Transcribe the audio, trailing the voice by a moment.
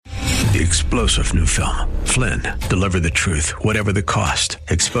the explosive new film, Flynn, deliver the truth, whatever the cost,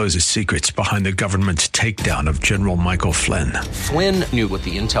 exposes secrets behind the government's takedown of General Michael Flynn. Flynn knew what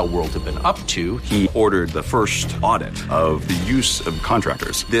the intel world had been up to. He ordered the first audit of the use of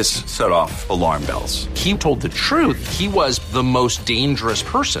contractors. This set off alarm bells. He told the truth. He was the most dangerous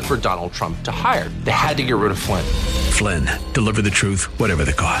person for Donald Trump to hire. They had to get rid of Flynn. Flynn, deliver the truth, whatever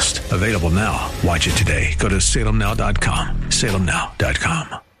the cost. Available now. Watch it today. Go to salemnow.com.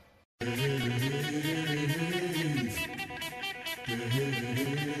 salemnow.com.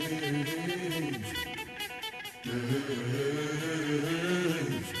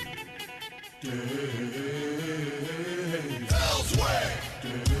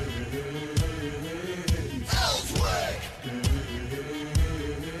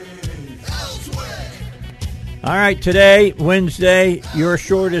 All right, today, Wednesday, your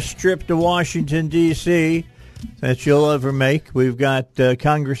shortest trip to Washington, D.C. that you'll ever make. We've got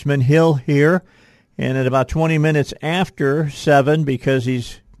Congressman Hill here, and at about 20 minutes after 7, because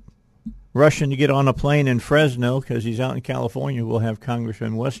he's rushing to get on a plane in Fresno because he's out in California, we'll have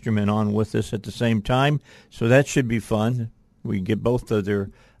Congressman Westerman on with us at the same time, so that should be fun. We can get both of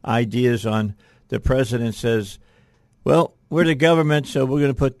their ideas on the president says, well, we're the government, so we're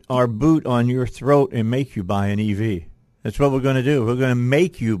going to put our boot on your throat and make you buy an EV. That's what we're going to do. We're going to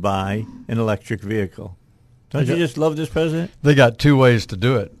make you buy an electric vehicle. Don't you just love this president? They got two ways to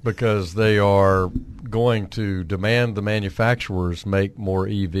do it because they are going to demand the manufacturers make more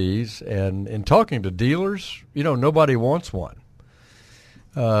EVs. And in talking to dealers, nobody wants one.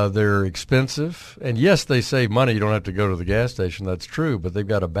 They're expensive. And, yes, they save money. You don't have to go to the gas station. That's true. But they've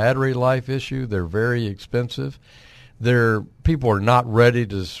got a battery life issue. They're very expensive. People are not ready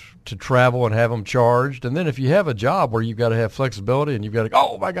to travel and have them charged. And then if you have a job where you've got to have flexibility and you've got to,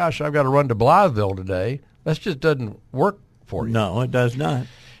 oh, my gosh, I've got to run to Blytheville today, that just doesn't work for you. No, it does not.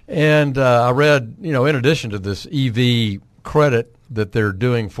 And I read, in addition to this EV credit that they're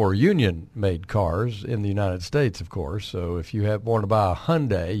doing for union-made cars in the United States, of course. So if you want to buy a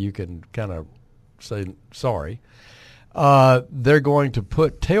Hyundai, you can kind of say sorry. They're going to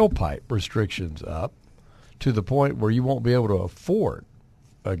put tailpipe restrictions up to the point where you won't be able to afford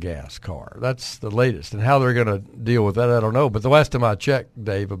a gas car. That's the latest. And how they're going to deal with that, I don't know. But the last time I checked,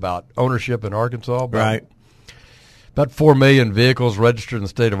 Dave, about ownership in Arkansas, about 4 million vehicles registered in the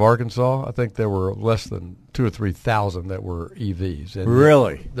state of Arkansas. I think there were less than 2,000 or 3,000 that were EVs. And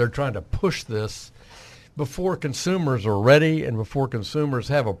really? They're trying to push this before consumers are ready and before consumers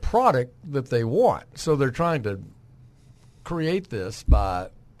have a product that they want. So they're trying to create this by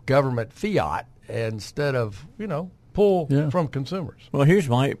government fiat instead of, pull from consumers. Well, here's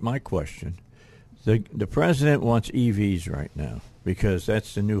my question. The president wants EVs right now because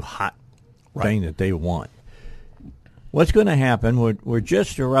that's the new hot thing that they want. What's going to happen, we're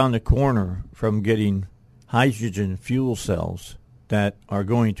just around the corner from getting hydrogen fuel cells that are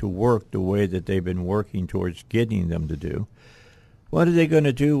going to work the way that they've been working towards getting them to do. What are they going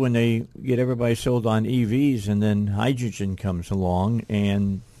to do when they get everybody sold on EVs and then hydrogen comes along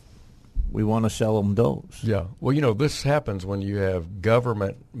and we want to sell them those? Yeah. Well, this happens when you have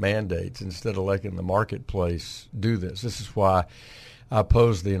government mandates instead of letting the marketplace do this. This is why I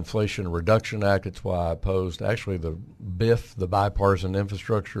opposed the Inflation Reduction Act. It's why I opposed actually the BIF, the Bipartisan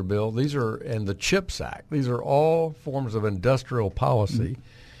Infrastructure Bill. And the CHIPS Act. These are all forms of industrial policy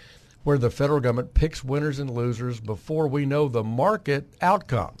where the federal government picks winners and losers before we know the market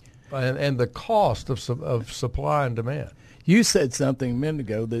outcome and the cost of supply and demand. You said something a minute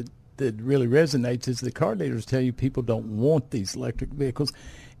ago that really resonates is the car dealers tell you people don't want these electric vehicles.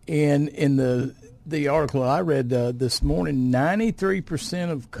 And in the article I read this morning, 93%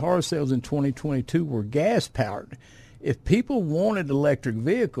 of car sales in 2022 were gas-powered. If people wanted electric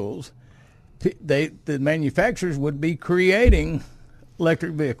vehicles, the manufacturers would be creating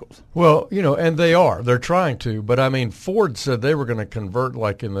electric vehicles. Well, and they are. They're trying to. But, Ford said they were going to convert,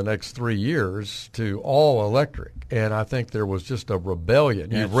 in the next 3 years to all electric. And I think there was just a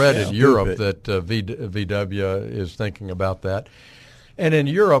rebellion. You've read in Europe that VW is thinking about that. And in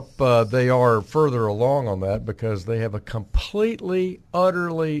Europe, they are further along on that because they have a completely,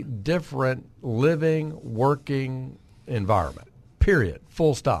 utterly different living, working environment. Period.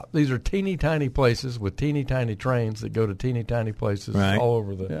 Full stop. These are teeny tiny places with teeny tiny trains that go to teeny tiny places all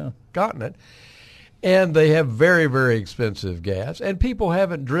over the continent. And they have very, very expensive gas. And people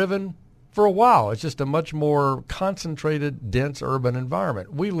haven't driven for a while. It's just a much more concentrated, dense urban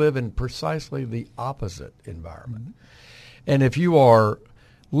environment. We live in precisely the opposite environment. Mm-hmm. And if you are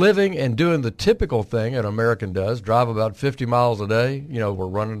living and doing the typical thing an American does, drive about 50 miles a day, we're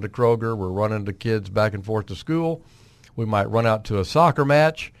running to Kroger, we're running to kids back and forth to school, we might run out to a soccer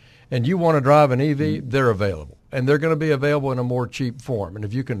match, and you want to drive an EV, they're available. And they're going to be available in a more cheap form. And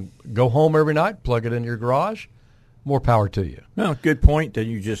if you can go home every night, plug it in your garage, more power to you. Well, good point that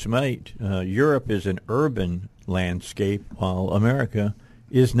you just made. Europe is an urban landscape while America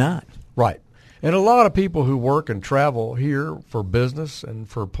is not. Right. And a lot of people who work and travel here for business and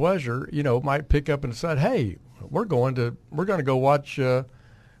for pleasure, might pick up and decide, hey, we're going to go watch a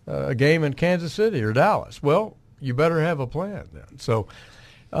game in Kansas City or Dallas. Well, you better have a plan then. So,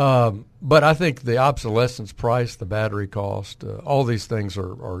 but I think the obsolescence price, the battery cost, all these things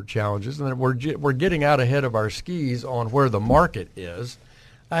are challenges, and we're getting out ahead of our skis on where the market is.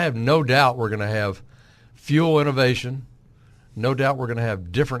 I have no doubt we're going to have fuel innovation. No doubt we're going to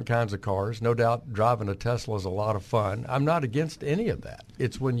have different kinds of cars. No doubt driving a Tesla is a lot of fun. I'm not against any of that.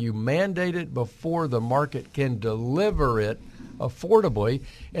 It's when you mandate it before the market can deliver it affordably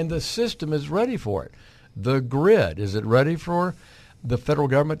and the system is ready for it. The grid, is it ready for the federal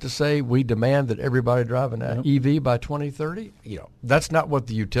government to say we demand that everybody drive an EV by 2030? That's not what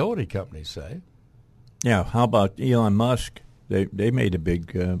the utility companies say. Yeah, how about Elon Musk? They made a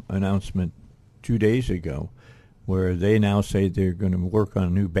big announcement 2 days ago where they now say they're going to work on a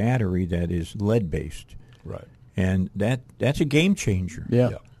new battery that is lead-based. Right. And that's a game changer.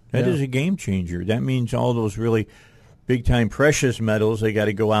 Yeah. That is a game changer. That means all those really big-time precious metals they got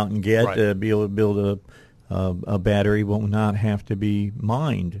to go out and get to be able to build a battery will not have to be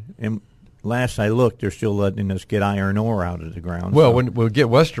mined. And last I looked, they're still letting us get iron ore out of the ground. Well, when we'll get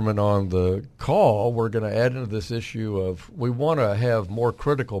Westerman on the call, we're going to add into this issue of we want to have more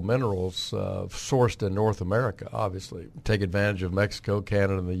critical minerals sourced in North America, obviously. Take advantage of Mexico,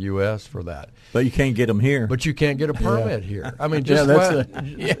 Canada, and the U.S. for that. But you can't get them here. But you can't get a permit here. I mean,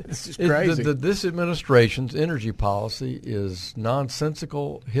 this is crazy. This administration's energy policy is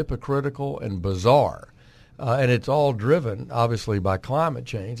nonsensical, hypocritical, and bizarre. And it's all driven, obviously, by climate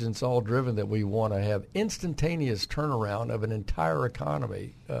change, and it's all driven that we want to have instantaneous turnaround of an entire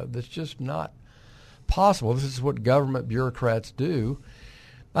economy. That's just not possible. This is what government bureaucrats do.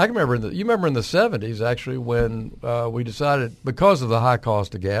 I can remember you remember in the 70s, actually, when we decided, because of the high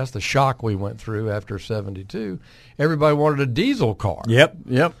cost of gas, the shock we went through after 72, everybody wanted a diesel car. Yep.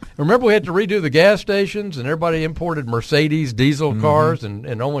 Remember we had to redo the gas stations, and everybody imported Mercedes diesel cars,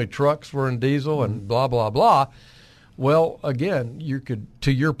 and only trucks were in diesel, and blah, blah, blah. Well, again, you could,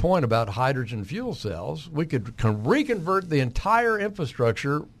 to your point about hydrogen fuel cells, we could reconvert the entire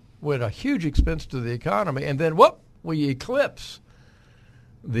infrastructure with a huge expense to the economy, and then, whoop, we eclipse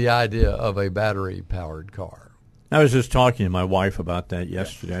the idea of a battery-powered car. I was just talking to my wife about that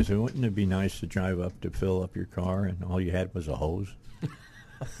yesterday. I said, wouldn't it be nice to drive up to fill up your car and all you had was a hose?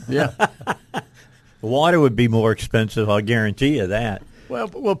 Yeah. The water would be more expensive, I'll guarantee you that. Well,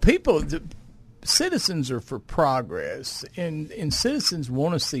 citizens are for progress, and citizens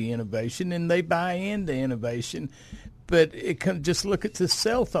want to see innovation, and they buy into innovation. But just look at the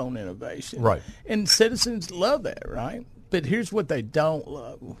cell phone innovation. Right. And citizens love that, right? But here's what they don't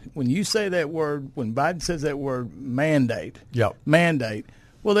love. When you say that word, when Biden says that word mandate, well,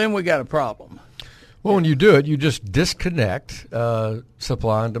 then we got a problem. Well, when you do it, you just disconnect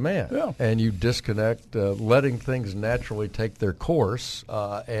supply and demand. Yeah. And you disconnect letting things naturally take their course.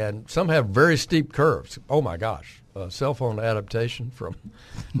 And some have very steep curves. Oh, my gosh. Cell phone adaptation from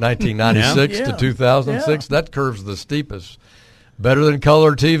 1996 to 2006, that curve's the steepest. Better than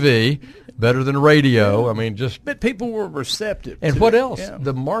color TV, better than radio. I mean, just. But people were receptive. And what else? Yeah.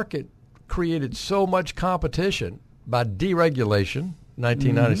 The market created so much competition by deregulation,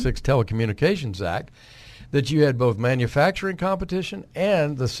 1996 Telecommunications Act, that you had both manufacturing competition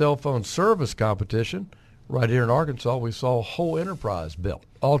and the cell phone service competition. Right here in Arkansas, we saw a whole enterprise built,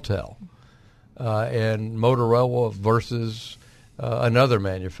 Alltel, and Motorola versus another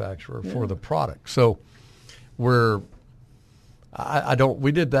manufacturer for the product. So we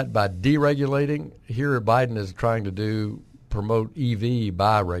did that by deregulating. Here Biden is trying to promote EV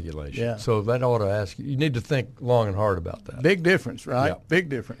by regulation. Yeah. So that ought to ask you need to think long and hard about that. Big difference, right? Yeah. Big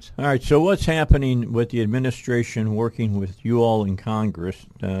difference. All right, so what's happening with the administration working with you all in Congress?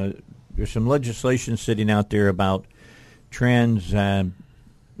 There's some legislation sitting out there about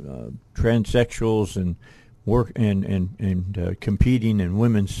transsexuals and work and competing in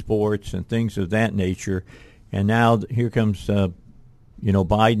women's sports and things of that nature. And now here comes,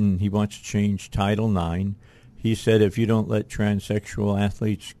 Biden. He wants to change Title IX. He said if you don't let transsexual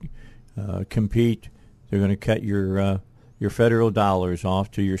athletes compete, they're going to cut your federal dollars off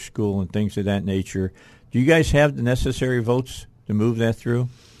to your school and things of that nature. Do you guys have the necessary votes to move that through?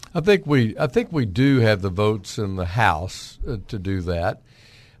 I think we do have the votes in the House to do that.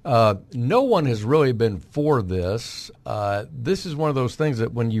 No one has really been for this. This is one of those things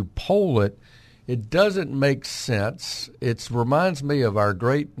that when you poll it, it doesn't make sense. It reminds me of our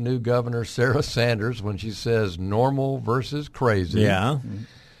great new governor, Sarah Sanders, when she says normal versus crazy. Yeah.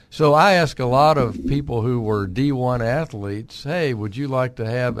 So I ask a lot of people who were D1 athletes, hey, would you like to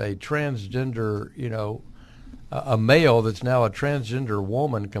have a transgender, a male that's now a transgender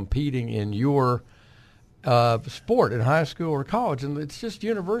woman competing in your sport in high school or college? And it's just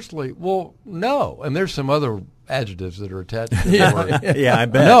universally, well, no. And there's some other adjectives that are attached to the word. Yeah, I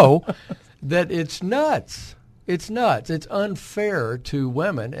bet. No, that it's nuts. It's nuts. It's unfair to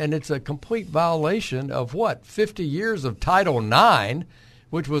women, and it's a complete violation of 50 years of Title IX,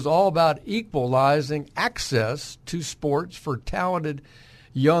 which was all about equalizing access to sports for talented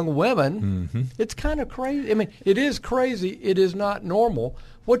young women. Mm-hmm. It's kind of crazy. I mean, it is crazy. It is not normal.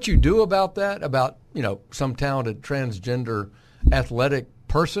 What you do about that, about, some talented transgender athletic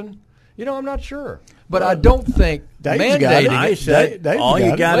person, I'm not sure. But I don't think mandating it. I said all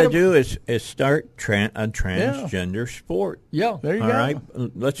you got to do is start a transgender sport. Yeah. There you go. All right,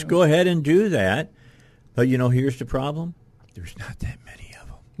 let's go ahead and do that. But, here's the problem. There's not that many.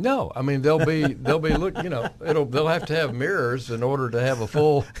 No, I mean they'll be look, they'll have to have mirrors in order to have a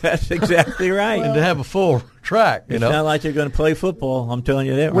full. That's exactly right. And to have a full track, It's not like they're going to play football. I'm telling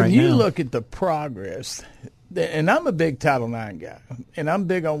you that right now. When you look at the progress, and I'm a big Title IX guy, and I'm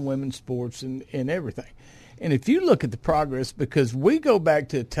big on women's sports and everything. And if you look at the progress, because we go back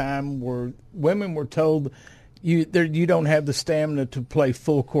to a time where women were told you don't have the stamina to play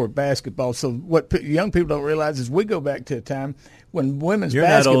full court basketball. So what young people don't realize is we go back to a time when women's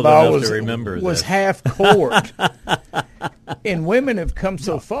basketball was half court. And women have come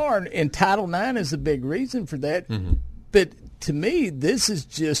so far, and Title IX is a big reason for that. Mm-hmm. But to me, this is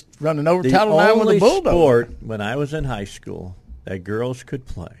just running over Title IX with a bulldog. The only sport when I was in high school that girls could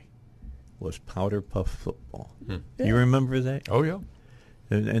play was powder puff football. Hmm. Yeah. You remember that? Oh, yeah.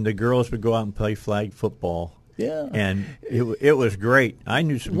 And the girls would go out and play flag football. Yeah. And it was great. I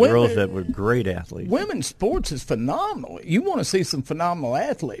knew some girls that were great athletes. Women's sports is phenomenal. You want to see some phenomenal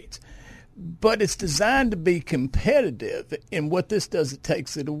athletes. But it's designed to be competitive, and what this does, it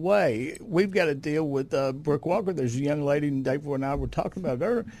takes it away. We've got to deal with Brooke Walker. There's a young lady, and Dave and I were talking about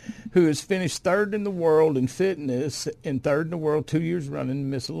her, who has finished third in the world in fitness and third in the world 2 years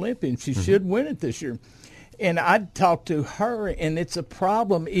running Miss Olympia, and she should win it this year. And I talked to her, and it's a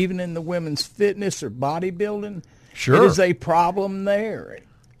problem even in the women's fitness or bodybuilding. Sure. It is a problem there.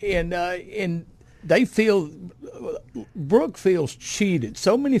 And they feel Brooke feels cheated.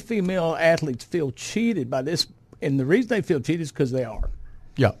 So many female athletes feel cheated by this, and the reason they feel cheated is because they are.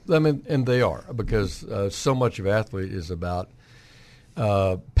 Yeah, I mean, and they are, because so much of athlete is about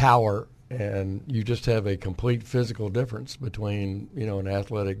power, and you just have a complete physical difference between an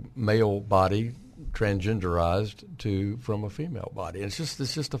athletic male body transgenderized from a female body. And it's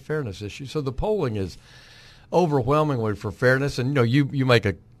just a fairness issue. So the polling is overwhelmingly for fairness, and you make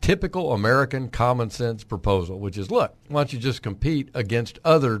a typical American common sense proposal, which is, look, why don't you just compete against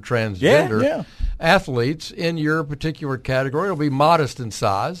other transgender athletes in your particular category? It'll be modest in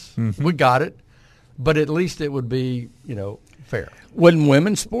size. Mm-hmm. We got it. But at least it would be, fair. Wasn't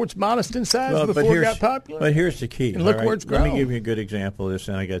women's sports modest in size before it got popular? But here's the key. And look where it's grown. Let me give you a good example of this,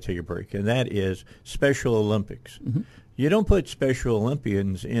 and I got to take a break, and that is Special Olympics. Mm-hmm. You don't put Special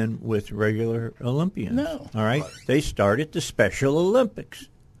Olympians in with regular Olympians. No. All right? They started the Special Olympics.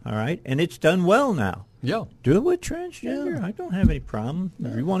 All right? And it's done well now. Yeah. Do it with transgender. Yeah. I don't have any problem.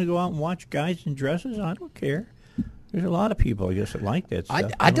 No. If you want to go out and watch guys in dresses, I don't care. There's a lot of people, I guess, that like that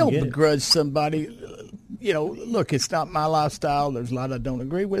stuff. I don't begrudge somebody. Look, it's not my lifestyle. There's a lot I don't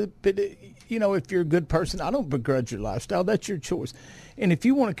agree with. But, if you're a good person, I don't begrudge your lifestyle. That's your choice. And if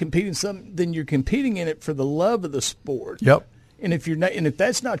you want to compete in something, then you're competing in it for the love of the sport. Yep. And if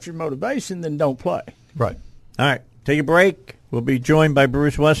that's not your motivation, then don't play. Right. All right. Take a break. We'll be joined by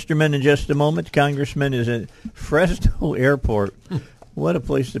Bruce Westerman in just a moment. The Congressman is at Fresno Airport. What a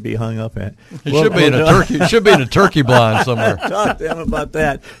place to be hung up at. It should be in a turkey blind somewhere. Talk to him about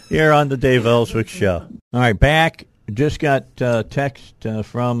that here on the Dave Elswick Show. All right, back. Just got text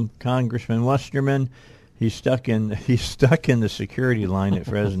from Congressman Westerman. He's stuck in the security line at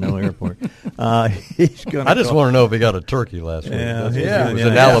Fresno Airport. He's going. I just want to know if he got a turkey last week. It was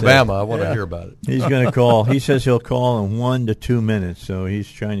in Alabama. I want to hear about it. He's going to call. He says he'll call in 1 to 2 minutes. So he's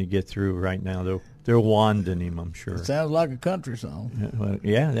trying to get through right now. They're wanding him, I'm sure. It sounds like a country song.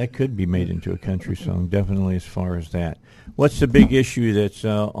 Yeah, that could be made into a country song, definitely as far as that. What's the big issue that's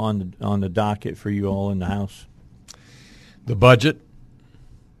on the docket for you all in the House? The budget,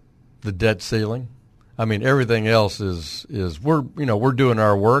 the debt ceiling, I mean, everything else is we're doing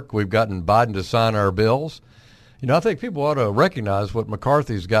our work. We've gotten Biden to sign our bills. I think people ought to recognize what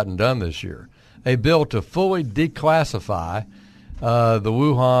McCarthy's gotten done this year. A bill to fully declassify the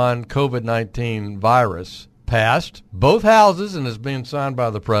Wuhan COVID-19 virus passed both houses and is being signed by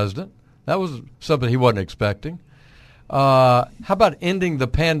the president. That was something he wasn't expecting. How about ending the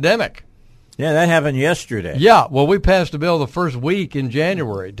pandemic? Yeah, that happened yesterday. Yeah, well, we passed a bill the first week in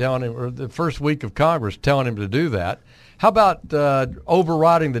January, the first week of Congress, telling him to do that. How about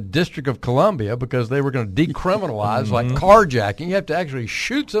overriding the District of Columbia because they were going to decriminalize like carjacking? You have to actually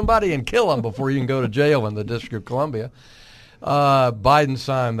shoot somebody and kill them before you can go to jail in the District of Columbia. Biden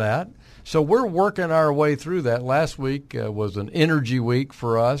signed that. So we're working our way through that. Last week was an energy week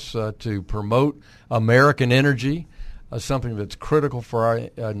for us to promote American energy, something that's critical for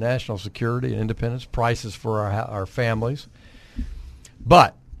our national security and independence, prices for our families.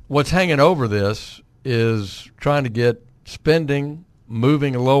 But what's hanging over this is trying to get spending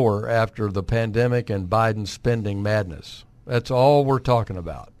moving lower after the pandemic and Biden's spending madness. That's all we're talking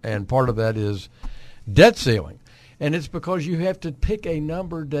about. And part of that is debt ceiling. And it's because you have to pick a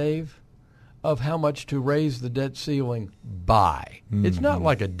number, Dave, of how much to raise the debt ceiling by. Mm-hmm. It's not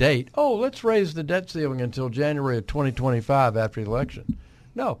like a date. Oh, let's raise the debt ceiling until January of 2025 after the election.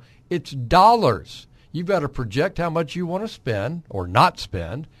 No, it's dollars. You've got to project how much you want to spend or not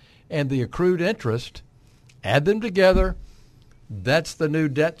spend, and the accrued interest, add them together. That's the new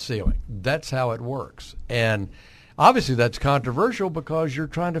debt ceiling. That's how it works. And obviously that's controversial because you're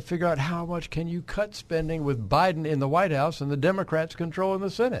trying to figure out how much can you cut spending with Biden in the White House and the Democrats controlling the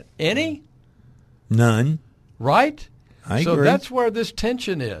Senate. Any? None. Right? I so agree. That's where this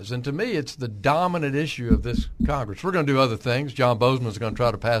tension is. And to me, it's the dominant issue of this Congress. We're going to do other things. John Bozeman's going to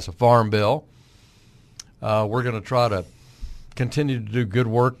try to pass a farm bill. We're going to try to continue to do good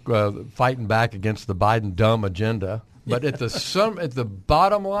work fighting back against the Biden dumb agenda. But at the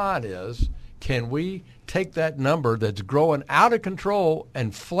bottom line is, can we take that number that's growing out of control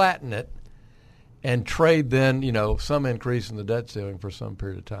and flatten it and trade then, some increase in the debt ceiling for some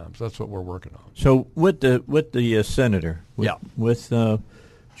period of time? So that's what we're working on. So with the senator, with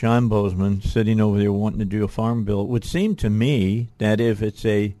John Bozeman sitting over there wanting to do a farm bill, it would seem to me that if it's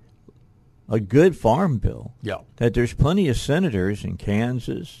a good farm bill, that there's plenty of senators in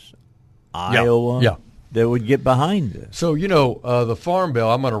Kansas, Iowa, that would get behind this. So, the farm bill,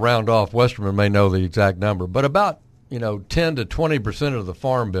 I'm going to round off. Westerman may know the exact number, but about, 10 to 20% of the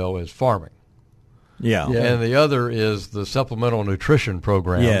farm bill is farming. Yeah. And the other is the supplemental nutrition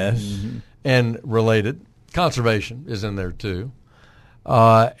program. Yes. Mm-hmm. And related. Conservation is in there, too.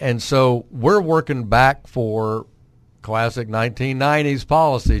 And so we're working back for classic 1990s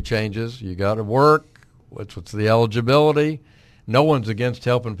policy changes. You got to work. What's the eligibility? No one's against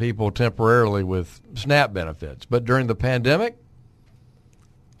helping people temporarily with SNAP benefits. But during the pandemic,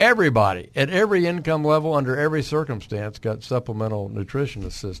 everybody at every income level under every circumstance got supplemental nutrition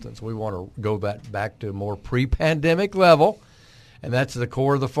assistance. We want to go back to a more pre-pandemic level, and that's the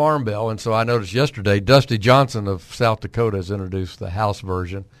core of the Farm Bill. And so I noticed yesterday Dusty Johnson of South Dakota has introduced the House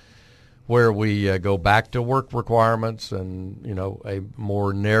version where we go back to work requirements and, a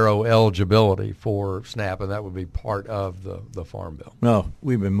more narrow eligibility for SNAP, and that would be part of the Farm Bill. Well,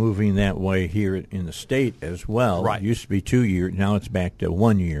 we've been moving that way here in the state as well. Right. It used to be 2 years. Now it's back to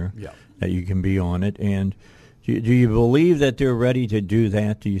 1 year that you can be on it. And do you believe that they're ready to do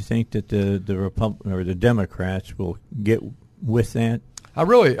that? Do you think that the Republicans or the Democrats will get with that? I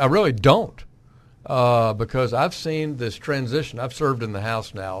really don't. Because I've seen this transition. I've served in the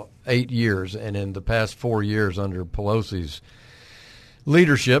House now 8 years, and in the past 4 years under Pelosi's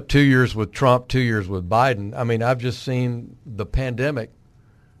leadership, 2 years with Trump, 2 years with Biden, I've just seen the pandemic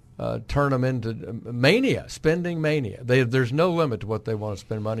turn them into mania, spending mania. There's no limit to what they want to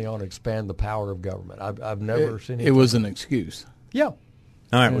spend money on, expand the power of government. I've never seen anything. It was an excuse. Yeah. All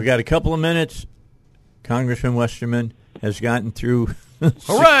right, we got a couple of minutes. Congressman Westerman has gotten through.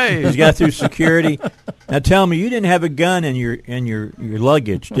 Hooray! He's got through security. Now tell me, you didn't have a gun in your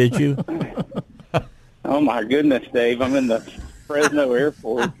luggage, did you? Oh my goodness, Dave! I'm in the Fresno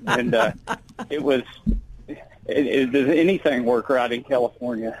airport, and it was. Does anything work right in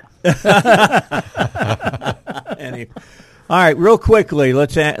California? All right, real quickly,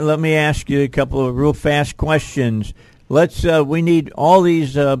 let me ask you a couple of real fast questions. We need all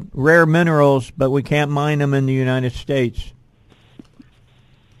these rare minerals, but we can't mine them in the United States.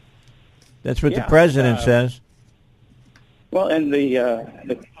 That's what the president says. Well, and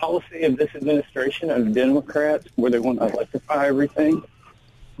the policy of this administration of Democrats, where they want to electrify everything,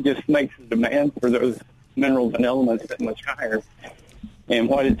 just makes the demand for those minerals and elements that much higher. And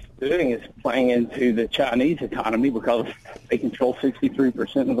what it's doing is playing into the Chinese economy because they control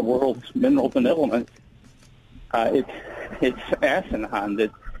 63% of the world's minerals and elements. It's asinine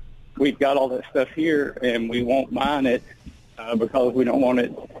that we've got all that stuff here and we won't mine it because we don't want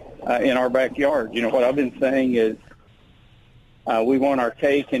it in our backyard. You know, what I've been saying is we want our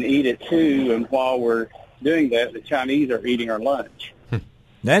cake and eat it too, and while we're doing that, the Chinese are eating our lunch.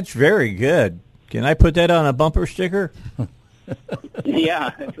 That's very good. Can I put that on a bumper sticker?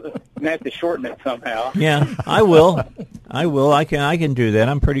 Yeah, I have to shorten it somehow. Yeah, I will. I can do that.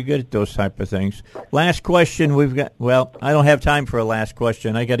 I'm pretty good at those type of things. Last question we've got. Well, I don't have time for a last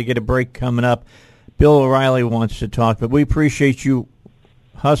question. I got to get a break coming up. Bill O'Reilly wants to talk, but we appreciate you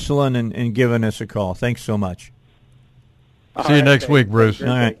hustling and giving us a call. Thanks so much. See you next week, Bruce. All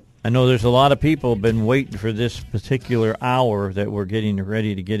right. I know there's a lot of people been waiting for this particular hour that we're getting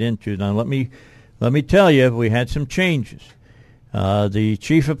ready to get into. Now, let me tell you, we had some changes. The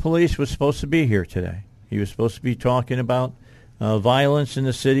chief of police was supposed to be here today. He was supposed to be talking about violence in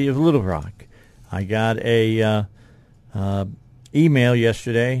the city of Little Rock. I got a email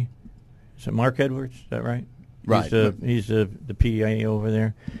yesterday. Is it Mark Edwards? Is that right? Right. He's the PA over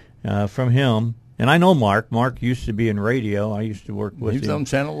there from him. And I know Mark. Mark used to be in radio. I used to work with him. He was on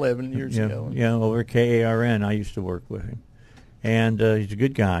Channel 11 years ago. Yeah, over KARN. I used to work with him. And he's a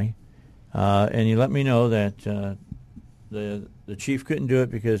good guy. And he let me know that the chief couldn't do it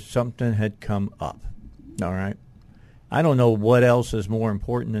because something had come up. All right? I don't know what else is more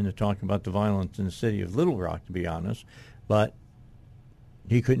important than to talk about the violence in the city of Little Rock, to be honest. But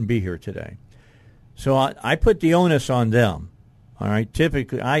he couldn't be here today. So I put the onus on them. All right.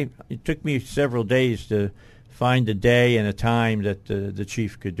 Typically, it took me several days to find a day and a time that the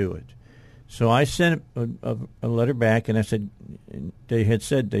chief could do it. So I sent a letter back, and I said they had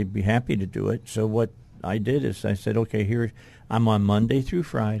said they'd be happy to do it. So what I did is I said, okay, here I'm on Monday through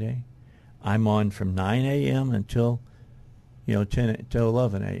Friday. I'm on from 9 a.m. until 10 till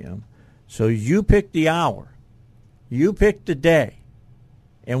 11 a.m. So you pick the hour, you pick the day,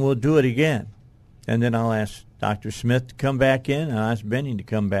 and we'll do it again. And then I'll ask Dr. Smith to come back in, and I asked Benny to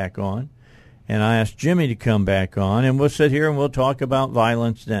come back on, and I asked Jimmy to come back on, and we'll sit here and we'll talk about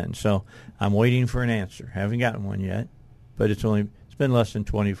violence then. So I'm waiting for an answer. Haven't gotten one yet, but it's been less than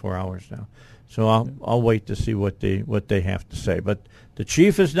 24 hours now. So I'll wait to see what they have to say. But the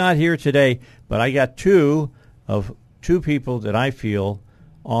chief is not here today, but I got two people that I feel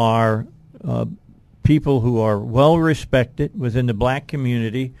are people who are well respected within the black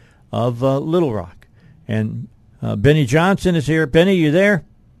community of Little Rock. And Benny Johnson is here. Benny, you there?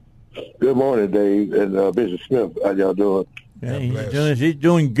 Good morning, Dave, and Bishop Smith. How y'all doing? Yeah, he's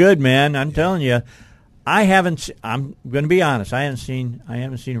doing good, man. I'm telling you, I'm going to be honest. I haven't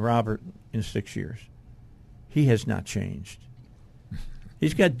seen Robert in 6 years. He has not changed.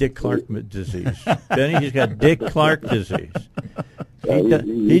 He's got Dick Clark disease. Benny, he's got Dick Clark disease.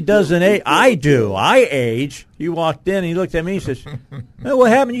 He doesn't age. I do. I age. He walked in and he looked at me and says, "Oh,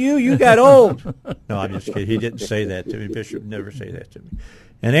 what happened to you? You got old." No, I'm just kidding. He didn't say that to me. Bishop never say that to me.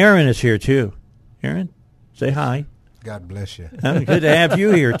 And Aaron is here, too. Aaron, say hi. God bless you. Good to have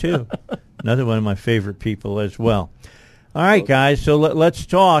you here, too. Another one of my favorite people as well. All right, guys, so let's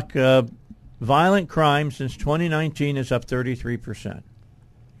talk. Violent crime since 2019 is up 33%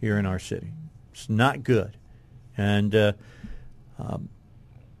 here in our city. It's not good. And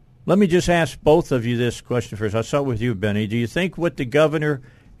let me just ask both of you this question first. I'll start with you, Benny. Do you think what the governor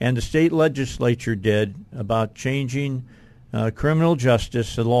and the state legislature did about changing criminal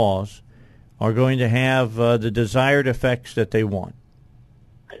justice laws are going to have the desired effects that they want?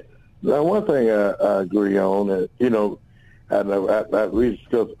 Now, one thing I agree on, I've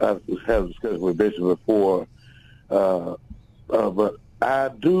had discussions with Bishop before, but I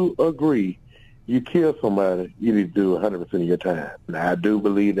do agree. You kill somebody, you need to do 100% of your time. And I do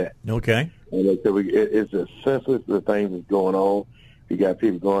believe that. Okay. And it's a senseless the thing that's going on. You got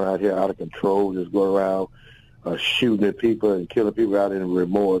people going out here out of control, just going around shooting at people and killing people out in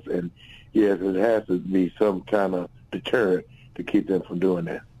remorse. And yes, it has to be some kind of deterrent to keep them from doing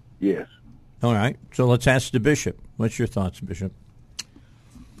that. Yes. All right. So let's ask the bishop. What's your thoughts, Bishop?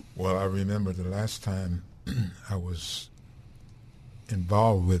 Well, I remember the last time I was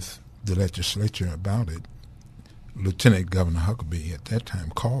involved with the legislature about it, Lieutenant Governor Huckabee at that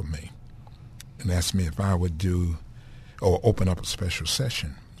time called me and asked me if I would do or open up a special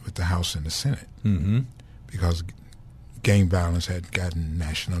session with the House and the Senate because gang violence had gotten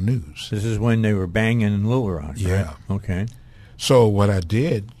national news. This is when they were banging in Little Rock, right? Yeah. Okay. So what I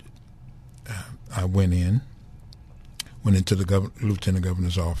did, I went into the lieutenant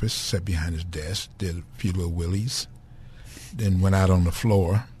governor's office, sat behind his desk, did a few little willies, then went out on the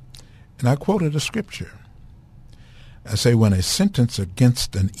floor, and I quoted a scripture. I say, when a sentence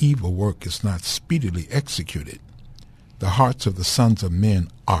against an evil work is not speedily executed, the hearts of the sons of men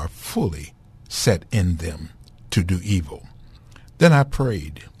are fully set in them to do evil. Then I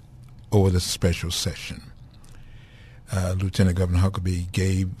prayed over the special session. Lieutenant Governor Huckabee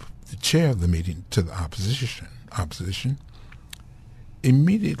gave the chair of the meeting to the opposition.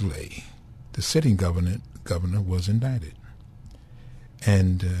 Immediately, the sitting governor was indicted,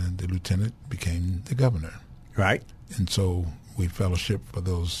 and the lieutenant became the governor. Right. And so we fellowshiped for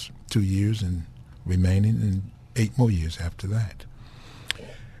those 2 years and remaining, and 8 more years after that.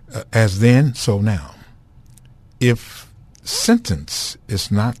 As then, so now. If sentence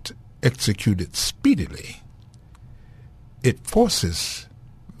is not executed speedily, it forces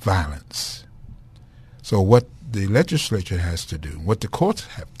violence. So what the legislature has to do, what the courts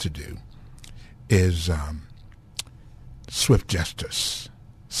have to do, is swift justice.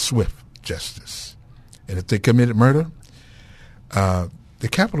 And if they committed murder, the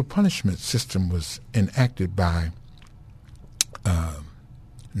capital punishment system was enacted by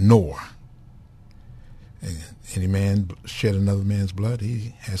Noah. Any man shed another man's blood,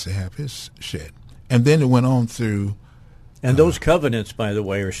 he has to have his shed. And then it went on through... And those covenants, by the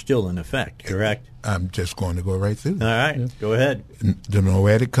way, are still in effect, correct? I'm just going to go right through them. All right, Go ahead. The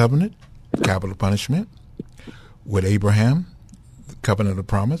Noahic covenant, capital punishment. With Abraham, the covenant of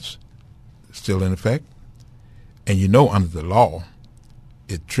promise, still in effect. And you know, under the law,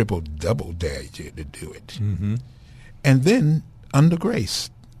 it double dared you to do it. Mm-hmm. And then under grace,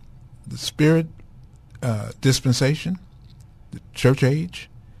 the Spirit dispensation, the church age,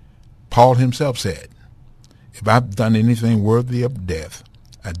 Paul himself said, if I've done anything worthy of death,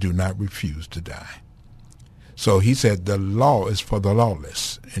 I do not refuse to die. So he said the law is for the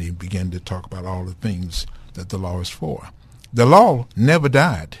lawless, and he began to talk about all the things that the law is for. The law never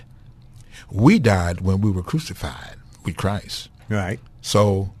died. We died when we were crucified with Christ. Right.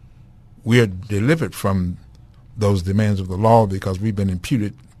 So we are delivered from those demands of the law because we've been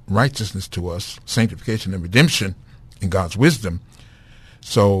imputed righteousness to us, sanctification and redemption in God's wisdom.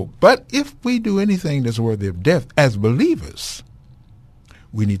 So, but if we do anything that's worthy of death as believers,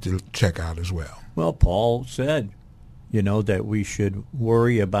 we need to check out as well. Well, Paul said, that we should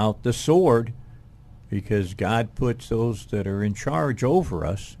worry about the sword because God puts those that are in charge over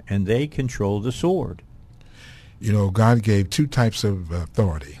us, and they control the sword. God gave 2 types of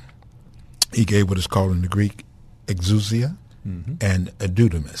authority. He gave what is called in the Greek exousia and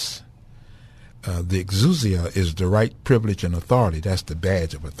edudamus. The exousia is the right, privilege, and authority. That's the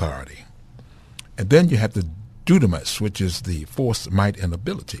badge of authority. And then you have the dudamus, which is the force, might, and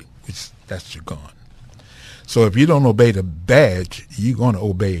ability, that's your gun. So if you don't obey the badge, you're going to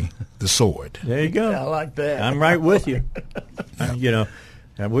obey the sword. There you go. I like that. I'm right with you.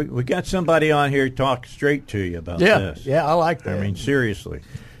 We got somebody on here to talk straight to you about this. Yeah, I like that. I mean, seriously.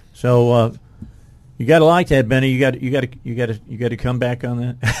 So you got to like that, Benny. You got to come back on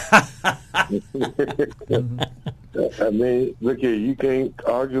that. I mean, look here, you can't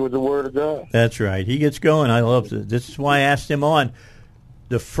argue with the Word of God. That's right. He gets going. I love it. This is why I asked him on.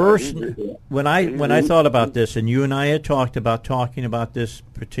 The first when I thought about this, and you and I had talking about this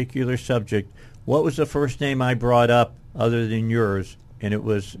particular subject, what was the first name I brought up other than yours? And it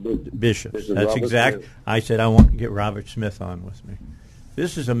was Bishop. That's exact. Smith. I said I want to get Robert Smith on with me.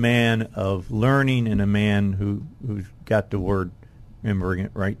 This is a man of learning and a man who's got the word and bring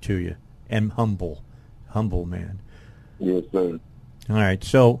it right to you, and humble man. Yes, sir. All right.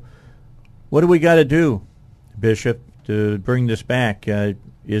 So, what do we got to do, Bishop, to bring this back?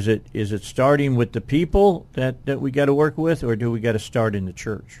 Is it starting with the people that we got to work with, or do we got to start in the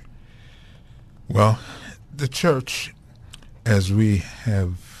church? Well, the church, as we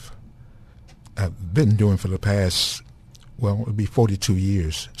have been doing for the past, it'll be 42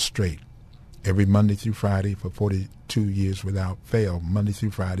 years straight, every Monday through Friday for 42 years without fail, Monday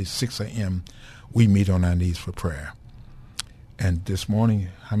through Friday, 6 a.m., we meet on our knees for prayer. And this morning,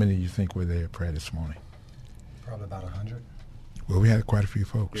 how many of you think were there at prayer this morning? Probably about 100. Well, we had quite a few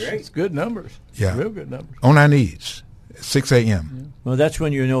folks. Great. It's good numbers. Yeah. Real good numbers. On our knees, 6 a.m. Yeah. Well, that's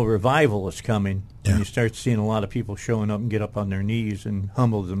when revival is coming, and Yeah. you start seeing a lot of people showing up and get up on their knees and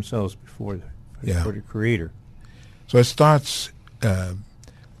humble themselves before the Creator. So it starts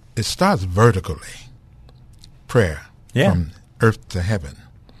vertically, prayer, from earth to heaven,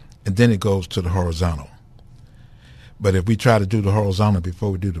 and then it goes to the horizontal. But if we try to do the horizontal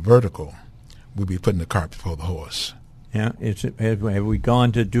before we do the vertical, we'll be putting the cart before the horse. Yeah, have we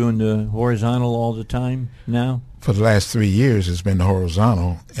gone to doing the horizontal all the time now? For the last 3 years, it's been the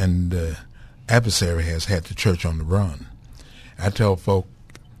horizontal, and the adversary has had the church on the run. I tell folk,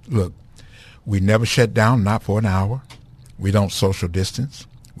 look, we never shut down, not for an hour. We don't social distance.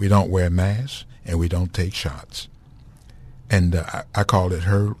 We don't wear masks, and we don't take shots. And I call it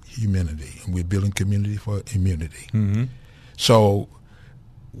herd immunity. We're building community for immunity. Mm-hmm. So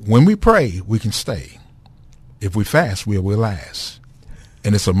when we pray, we can stay. If we fast, we'll last.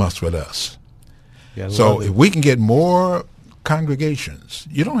 And it's a must for us. Yeah, so if we can get more congregations,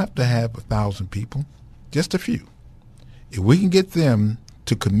 you don't have to have 1,000 people, just a few. If we can get them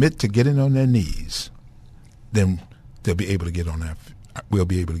to commit to getting on their knees, then they'll be able to get on we'll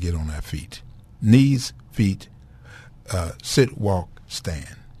be able to get on our feet. Knees, feet, sit, walk,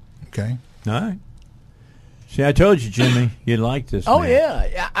 stand. Okay? All right. See, I told you, Jimmy, you'd like this. Oh, man.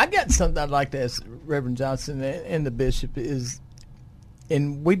 yeah. I got something I'd like to ask Reverend Johnson and the bishop is,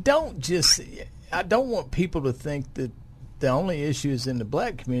 and we don't just, I don't want people to think that the only issue is in the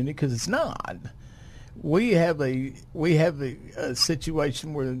black community, because it's not. We have a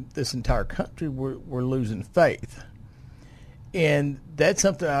situation where this entire country we're losing faith, and that's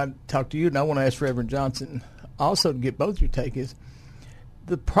something I talked to you, and I want to ask Reverend Johnson also to get both your take is.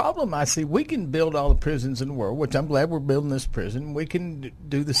 The problem I see, we can build all the prisons in the world, which I'm glad we're building this prison. We can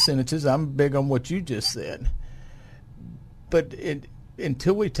do the sentences. I'm big on what you just said. But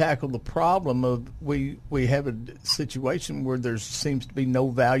until we tackle the problem of we have a situation where there seems to be no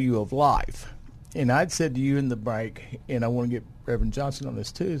value of life. And I'd said to you in the break, and I want to get Reverend Johnson on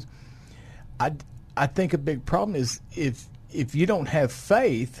this too, is I think a big problem is if you don't have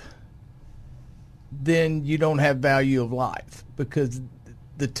faith, then you don't have value of life, because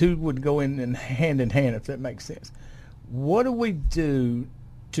the two would go in hand, if that makes sense. What do we do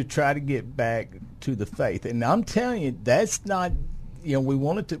to try to get back to the faith? And I'm telling you, that's not, we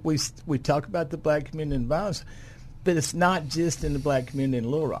wanted to, we talk about the black community and violence, but it's not just in the black community in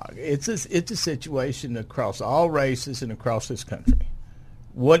Little Rock. It's a situation across all races and across this country.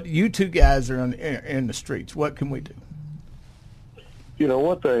 What you two guys are in the streets, what can we do?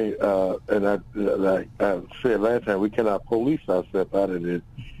 One thing, and I said last time, we cannot police ourselves out of this.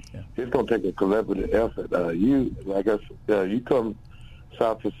 Yeah. It's going to take a collaborative effort. You come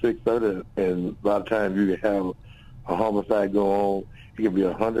south of 630, and by the time you have a homicide go on, it can be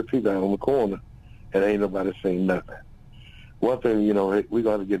 100 people out on the corner, and ain't nobody saying nothing. One thing, we're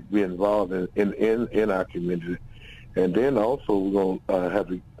going to be involved in our community, and then also we're going to have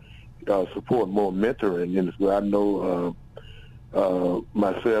to support more mentoring in this way. I know.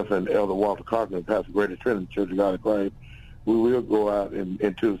 Myself and Elder Walter Carpenter, Pastor Grady Trinity Church of God in Christ, we will go out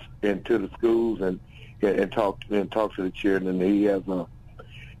into the schools and talk to the children. And he has a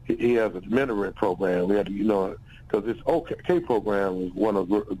mentoring program. We had to, because this OK program is one of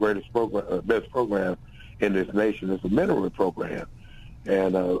the greatest best programs in this nation. It's a mentoring program,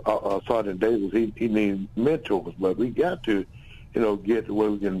 and Sergeant Davis he needs mentors, but we got to get to where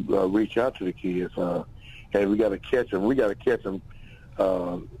we can reach out to the kids. And we got to catch them. We got to catch them.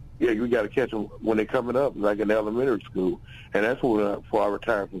 We got to catch them when they're coming up, like in elementary school. And that's when, before I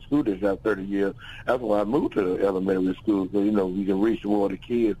retired from school district after 30 years, that's when I moved to the elementary school. So we can reach more of the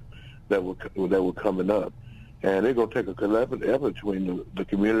kids that were coming up. And they're going to take a collaborative effort between the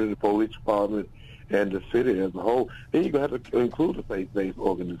community, the police department, and the city as a whole. Then you're going to have to include the faith-based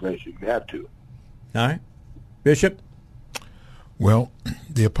organization. You have to. All right, Bishop. Well,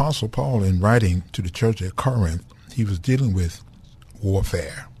 the Apostle Paul, in writing to the church at Corinth, he was dealing with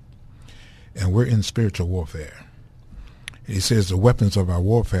warfare. And we're in spiritual warfare. And he says the weapons of our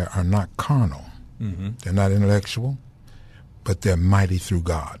warfare are not carnal. Mm-hmm. They're not intellectual, but they're mighty through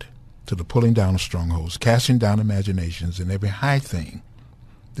God, to the pulling down of strongholds, casting down imaginations and every high thing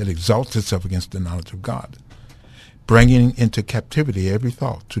that exalts itself against the knowledge of God, bringing into captivity every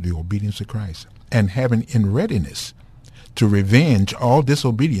thought to the obedience of Christ, and having in readiness to revenge all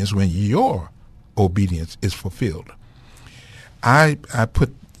disobedience when your obedience is fulfilled. I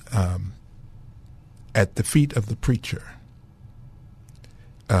put at the feet of the preacher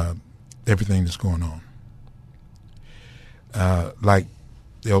everything that's going on. Like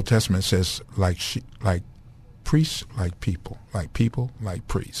the Old Testament says, like priests, like people like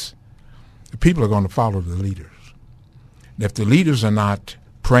priests. The people are going to follow the leaders. And if the leaders are not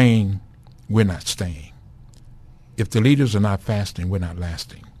praying, we're not staying. If the leaders are not fasting, we're not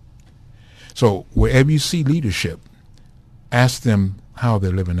lasting. So wherever you see leadership, ask them how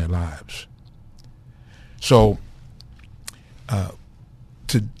they're living their lives. So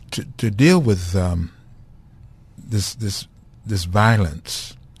to deal with this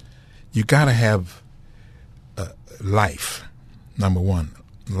violence, you got to have life. Number one,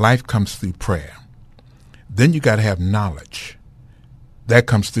 life comes through prayer. Then you got to have knowledge. That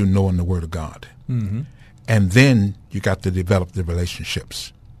comes through knowing the Word of God. Mm-hmm. And then you got to develop the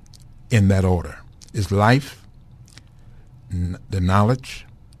relationships in that order. It's life, the knowledge,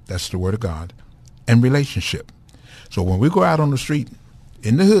 that's the word of God, and relationship. So when we go out on the street,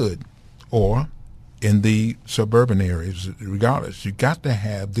 in the hood, or in the suburban areas, regardless, you got to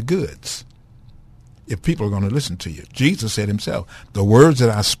have the goods if people are going to listen to you. Jesus said himself, the words that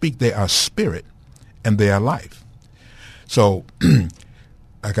I speak, they are spirit and they are life. So,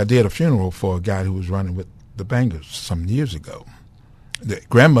 like I did a funeral for a guy who was running with the Bangers some years ago. The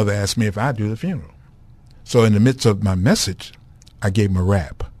grandmother asked me if I'd do the funeral. So in the midst of my message, I gave him a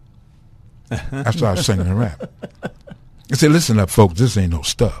rap. I started singing a rap. I said, listen up, folks, this ain't no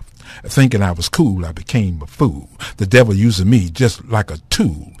stuff. Thinking I was cool, I became a fool. The devil using me just like a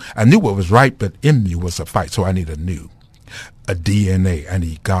tool. I knew what was right, but in me was a fight, so I need a DNA. I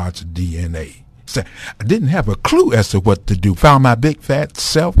need God's DNA. So I didn't have a clue as to what to do. Found my big fat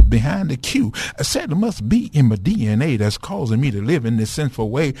self behind the queue. I said it must be in my DNA that's causing me to live in this sinful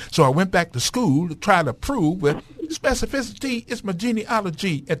way. So I went back to school to try to prove with specificity it's my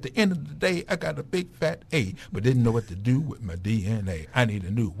genealogy. At the end of the day, I got a big fat A, but didn't know what to do with my DNA. I need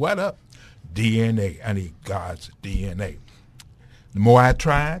a new what up? DNA. I need God's DNA. The more I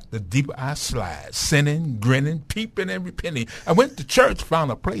tried, the deeper I slide, sinning, grinning, peeping, and repenting. I went to church,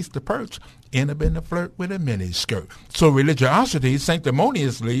 found a place to perch, end up in a flirt with a miniskirt. So religiosity,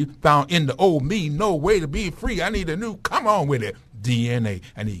 sanctimoniously, found in the old me, no way to be free. I need a new, come on with it, DNA.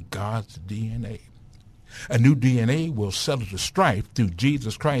 I need God's DNA. A new DNA will settle the strife through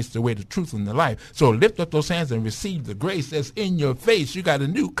Jesus Christ, the way, the truth, and the life. So lift up those hands and receive the grace that's in your face. You got a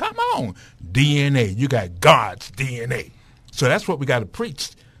new, come on, DNA. You got God's DNA. So that's what we got to preach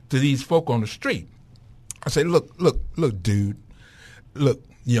to these folk on the street. I say, look, dude, look,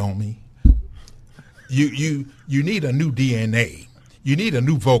 Yomi, you need a new DNA. You need a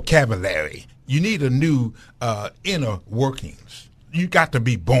new vocabulary. You need a new inner workings. You got to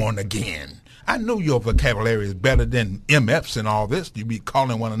be born again. I know your vocabulary is better than MFs and all this. You be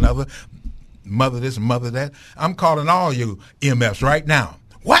calling one another mother this, mother that. I'm calling all you MFs right now.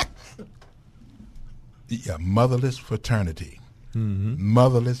 What? Yeah, motherless fraternity. Mm-hmm.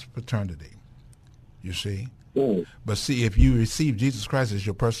 Motherless fraternity. You see? Mm. But see, if you receive Jesus Christ as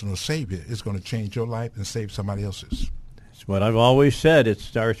your personal Savior, it's going to change your life and save somebody else's. That's what I've always said. It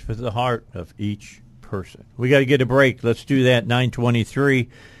starts with the heart of each person. We got to get a break. Let's do that, 9:23.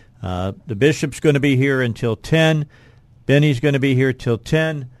 The bishop's going to be here until 10. Benny's going to be here till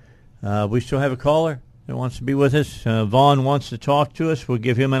 10. We still have a caller that wants to be with us. Vaughn wants to talk to us. We'll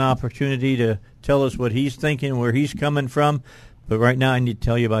give him an opportunity to tell us what he's thinking, where he's coming from. But right now I need to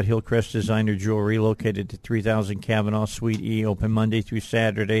tell you about Hillcrest Designer Jewelry, located at 3000 Kavanaugh, Suite E, open Monday through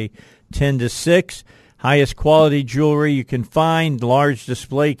Saturday, 10 to 6. Highest quality jewelry you can find, large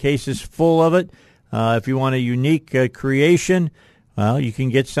display cases full of it. If you want a unique creation, well, you can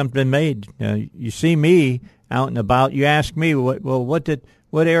get something made. You see me out and about. You ask me, what did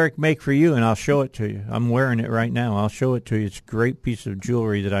Eric make for you? And I'll show it to you. I'm wearing it right now. I'll show it to you. It's a great piece of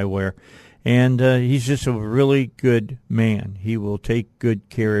jewelry that I wear. And he's just a really good man. He will take good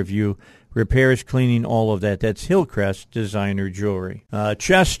care of you. Repairs, cleaning, all of that. That's Hillcrest Designer Jewelry.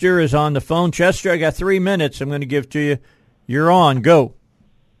 Chester is on the phone. Chester, I got 3 minutes I'm going to give to you. You're on. Go.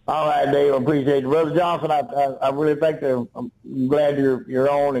 All right, Dave. I appreciate it. Brother Johnson, I really think that I'm glad you're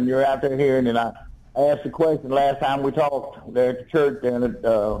on and you're out there hearing. And I asked the question last time we talked there at the church there at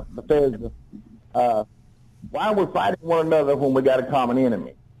Bethesda. Why are we fighting one another when we got a common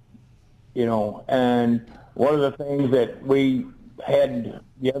enemy? You know, and one of the things that we had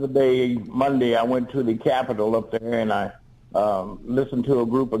the other day, Monday, I went to the Capitol up there and I listened to a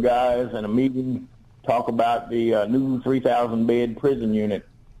group of guys in a meeting talk about the new 3,000-bed prison unit.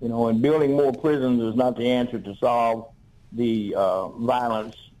 You know, and building more prisons is not the answer to solve the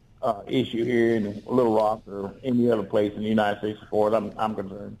violence issue here in Little Rock or any other place in the United States as far as I'm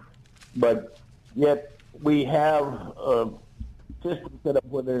concerned. But yet we have a system set up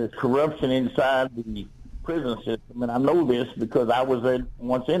where there's corruption inside the prison system, and I know this because I was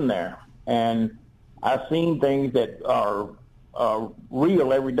once in there, and I've seen things that are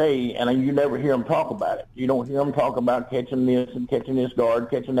real every day, and you never hear them talk about it. You don't hear them talk about catching this and catching this guard,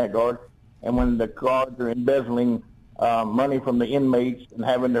 catching that guard, and when the guards are embezzling money from the inmates and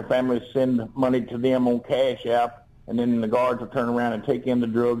having their families send money to them on Cash App, and then the guards will turn around and take in the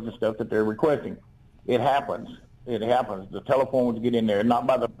drugs and stuff that they're requesting. It happens. It happens. The telephones get in there, not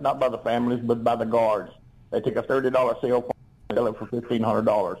by the families, but by the guards. They take a $30 cell phone and sell it for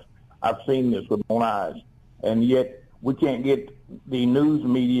 $1,500. I've seen this with my own eyes, and yet we can't get the news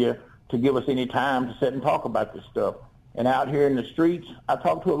media to give us any time to sit and talk about this stuff. And out here in the streets, I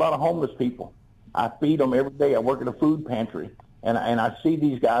talk to a lot of homeless people, I feed them every day. I work at a food pantry, and I see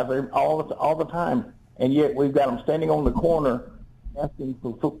these guys all the time, and yet we've got them standing on the corner asking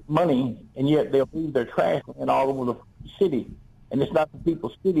for money, and yet they'll leave their trash and all over the city, and it's not the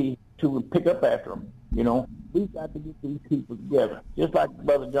people's city to pick up after them. You know, we've got to get these people together. Just like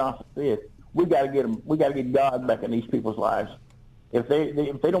Brother Johnson said, we got to get them. We got to get God back in these people's lives. If they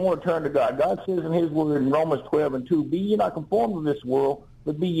don't want to turn to God, God says in His Word in Romans 12:2, "Be ye not conformed to this world,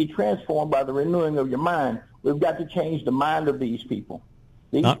 but be ye transformed by the renewing of your mind." We've got to change the mind of these people.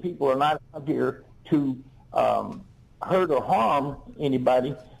 These people are not out here to hurt or harm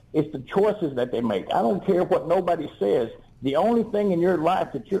anybody. It's the choices that they make. I don't care what nobody says. The only thing in your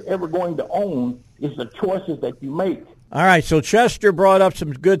life that you're ever going to own is the choices that you make. All right, so Chester brought up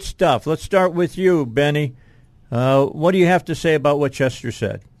some good stuff. Let's start with you, Benny. What do you have to say about what Chester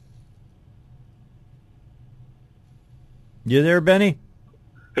said? You there, Benny?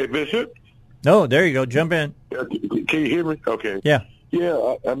 Hey, Bishop? No, there you go. Jump in. Can you hear me? Okay. Yeah.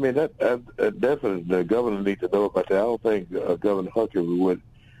 Yeah, I mean, that definitely the governor needs to know about that. I don't think Governor Huckabee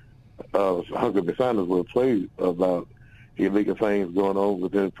Sanders would play about illegal things going on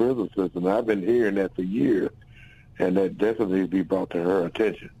within the prison system. I've been hearing that for years, and that definitely needs to be brought to her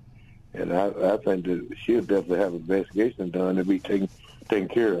attention. And I think that she'll definitely have an investigation done and be taken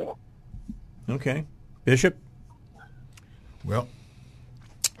care of. Okay. Bishop? Well,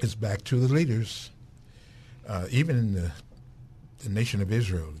 it's back to the leaders. Even in the nation of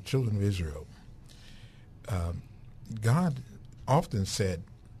Israel, the children of Israel, God often said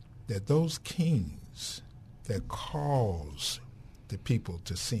that those kings that cause the people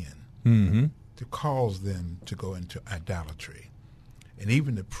to sin, to cause them to go into idolatry, and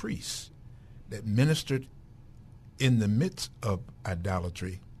even the priests that ministered in the midst of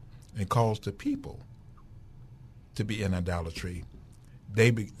idolatry and caused the people to be in idolatry,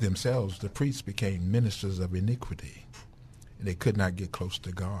 they themselves, the priests, became ministers of iniquity. And they could not get close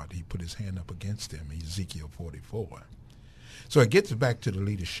to God. He put his hand up against them, Ezekiel 44. So it gets back to the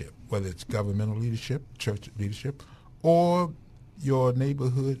leadership, whether it's governmental leadership, church leadership, or your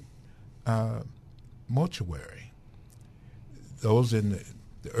neighborhood mortuary. Those in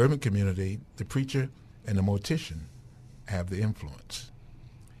the urban community, the preacher and the mortician have the influence.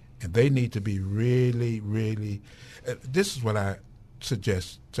 And they need to be really, really, this is what I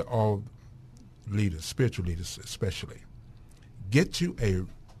suggest to all leaders, spiritual leaders especially. Get you a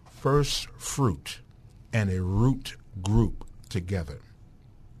first fruit and a root group together.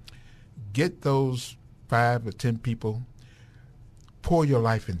 Get those 5 or 10 people, pour your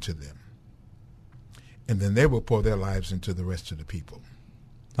life into them, and then they will pour their lives into the rest of the people.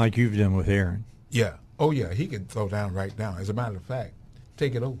 Like you've done with Aaron. Yeah. Oh, yeah, he can throw down right now. As a matter of fact,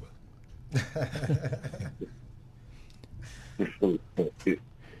 take it over.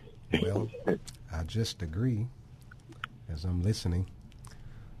 Well, I just agree as I'm listening.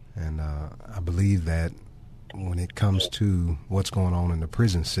 And I believe that when it comes to what's going on in the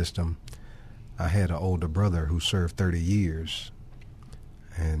prison system, I had an older brother who served 30 years.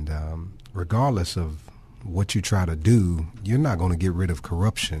 And regardless of what you try to do, you're not going to get rid of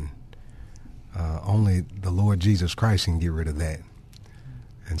corruption. Only the Lord Jesus Christ can get rid of that.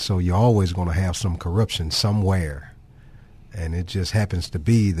 And so you're always going to have some corruption somewhere. And it just happens to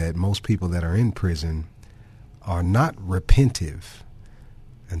be that most people that are in prison are not repentive.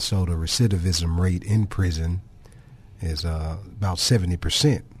 And so the recidivism rate in prison is about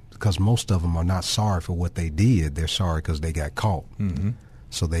 70%, because most of them are not sorry for what they did. They're sorry because they got caught. Mm-hmm.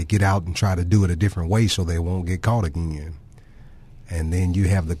 So they get out and try to do it a different way so they won't get caught again. And then you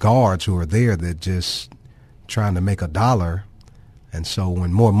have the guards who are there that just trying to make a dollar. And so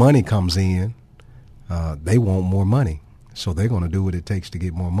when more money comes in, they want more money. So they're going to do what it takes to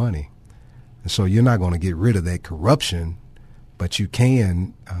get more money. And so you're not going to get rid of that corruption, but you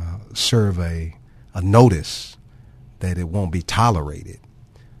can serve a notice that it won't be tolerated.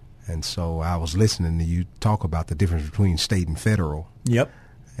 And so I was listening to you talk about the difference between state and federal. Yep.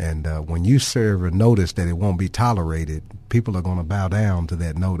 And when you serve a notice that it won't be tolerated, people are going to bow down to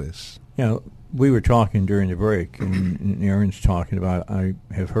that notice. You know, we were talking during the break, and Aaron's talking about, I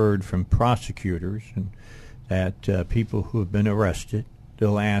have heard from prosecutors and that people who have been arrested,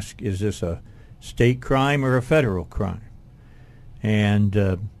 they'll ask, is this a state crime or a federal crime?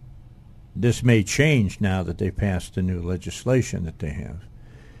 And this may change now that they passed the new legislation that they have.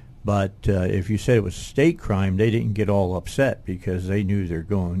 But if you said it was a state crime, they didn't get all upset because they knew they're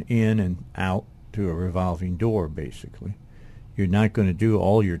going in and out to a revolving door, basically. You're not going to do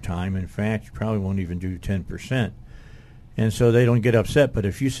all your time. In fact, you probably won't even do 10%. And so they don't get upset. But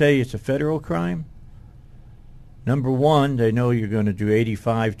if you say it's a federal crime, number one, they know you're going to do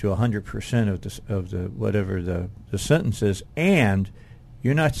 85 to 100% of the whatever the sentence is, and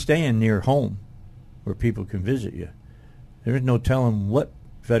you're not staying near home where people can visit you. There's no telling what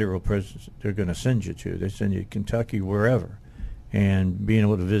federal prisons they're going to send you to. They send you to Kentucky, wherever. And being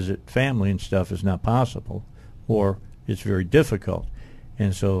able to visit family and stuff is not possible, or it's very difficult.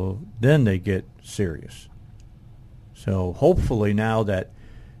 And so then they get serious. So hopefully now that,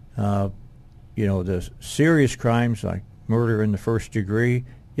 the serious crimes like murder in the first degree,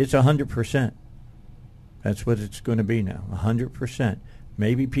 it's 100%. That's what it's going to be now, 100%.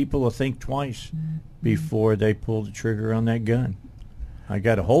 Maybe people will think twice before they pull the trigger on that gun. I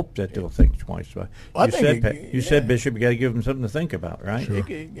got to hope that they'll think twice. Well, you said, Bishop, you got to give them something to think about, right? Sure.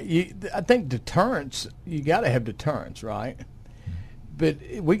 I think deterrence, you got to have deterrence, right? But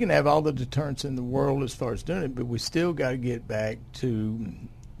we can have all the deterrence in the world as far as doing it, but we still got to get back to,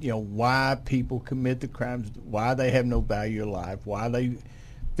 why people commit the crimes, why they have no value of life, why they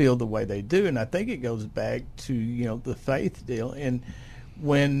feel the way they do. And I think it goes back to, the faith deal. And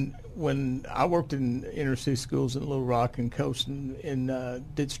when I worked in inner city schools in Little Rock and coached and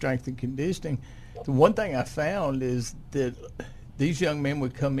did strength and conditioning, the one thing I found is that these young men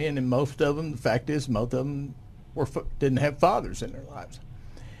would come in, and most of them, the fact is, most of them didn't have fathers in their lives.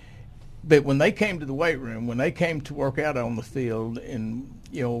 But when they came to the weight room, when they came to work out on the field, and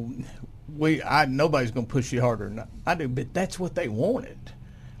nobody's going to push you harder than I do, but that's what they wanted.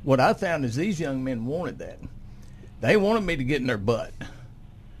 What I found is these young men wanted that. They wanted me to get in their butt.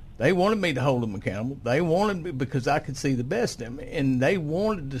 They wanted me to hold them accountable. They wanted me because I could see the best in them, and they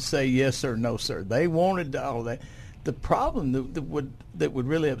wanted to say yes sir, no sir. They wanted all that. The problem that would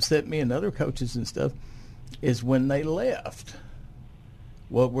really upset me and other coaches and stuff is when they left.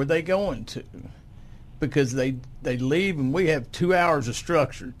 What were they going to? Because they leave, and we have 2 hours of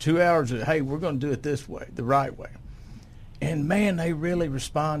structure, 2 hours of, hey, we're going to do it this way, the right way. And, man, they really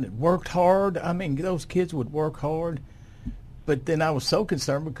responded, worked hard. I mean, those kids would work hard. But then I was so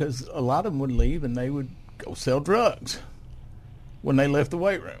concerned because a lot of them would leave and they would go sell drugs when they left the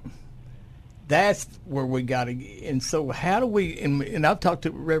weight room. That's where we got to. And so how do we, and I've talked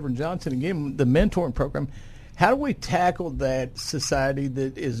to Reverend Johnson again, the mentoring program, how do we tackle that society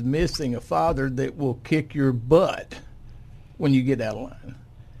that is missing a father that will kick your butt when you get out of line?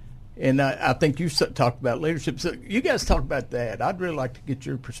 And I think you talked about leadership. So you guys talk about that. I'd really like to get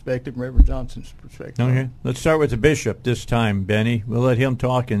your perspective, Reverend Johnson's perspective. Okay. Let's start with the bishop this time, Benny. We'll let him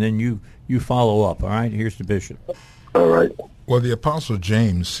talk, and then you follow up, all right? Here's the bishop. All right. Well, the Apostle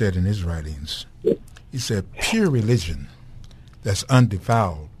James said in his writings, he said, pure religion that's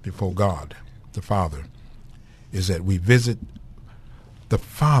undefiled before God, the Father, is that we visit the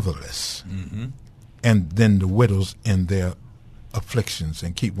fatherless and then the widows in their afflictions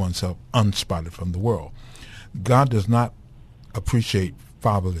and keep oneself unspotted from the world. God does not appreciate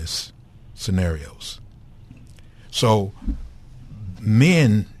fatherless scenarios. So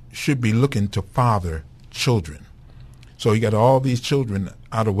men should be looking to father children. So you got all these children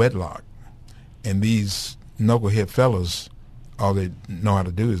out of wedlock, and these knucklehead fellas, all they know how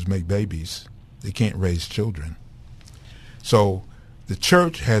to do is make babies. They can't raise children. So the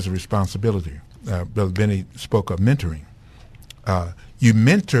church has a responsibility. Brother Benny spoke of mentoring. You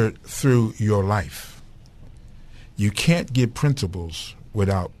mentor through your life. You can't give principles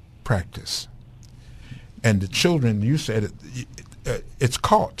without practice. And the children, you said it's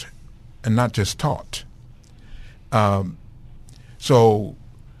caught and not just taught. So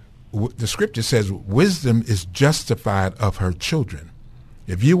the scripture says wisdom is justified of her children.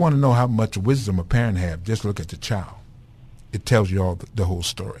 If you want to know how much wisdom a parent has, just look at the child. It tells you all the whole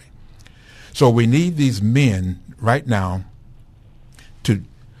story. So we need these men right now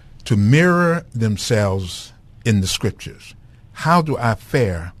to mirror themselves in the scriptures. How do I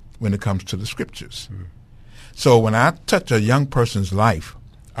fare when it comes to the scriptures? So when I touch a young person's life,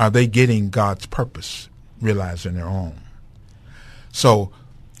 are they getting God's purpose realized in their own? So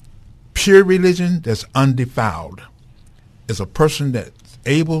pure religion that's undefiled is a person that's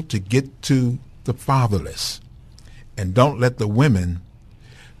able to get to the fatherless, and don't let the women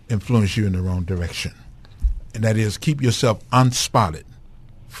influence you in the wrong direction. And that is, keep yourself unspotted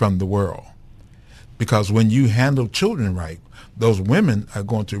from the world. Because when you handle children right, those women are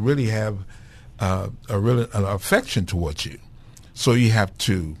going to really have an affection towards you. So you have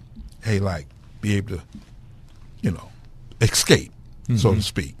to, be able to, escape, so to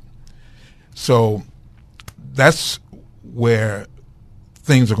speak. So that's where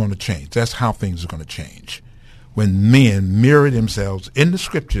things are going to change. That's how things are going to change. When men mirror themselves in the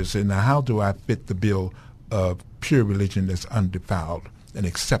scriptures, and now how do I fit the bill of pure religion that's undefiled and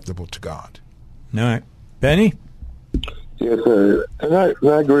acceptable to God? All right. Benny? Yes, sir. And I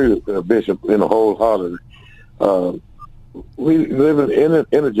agree with Bishop wholeheartedly. We live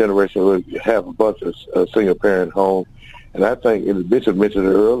in a generation where we have a bunch of single-parent homes, and I think, and Bishop mentioned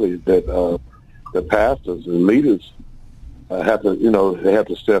it earlier, that the pastors and leaders have to, they have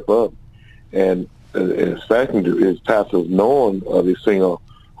to step up. And in fact, is pastors knowing of these single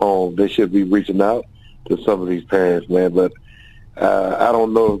homes, they should be reaching out to some of these parents, man. But I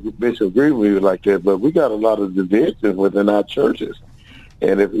don't know if Bishop agrees with me like that, but we got a lot of divisions within our churches.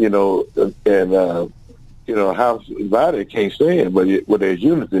 And if, house divided can't stand, but where there's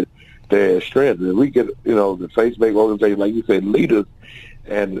unity, there's strength. And we get, the faith-based organization, like you said, leaders,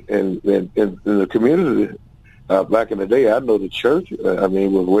 and in the community, back in the day, I know the church,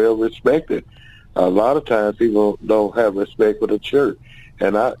 was well respected. A lot of times people don't have respect for the church.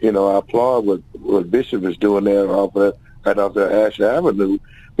 And I applaud what Bishop is doing there right off there Asher Avenue,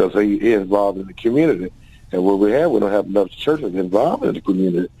 because he is involved in the community. And what we don't have enough churches involved in the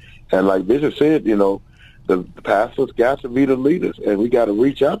community. And like Bishop said, the pastors got to be the leaders, and we got to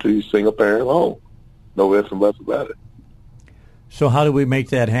reach out to these single-parent homes. No ifs and buts about it. So how do we make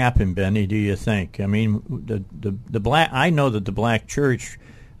that happen, Benny, do you think? I mean, I know that the black church,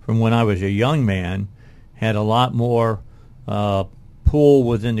 from when I was a young man, had a lot more pull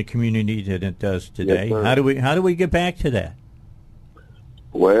within the community than it does today. Yes, how do we get back to that?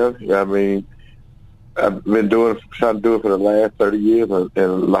 Well, I've been trying to do it for the last 30 years, and a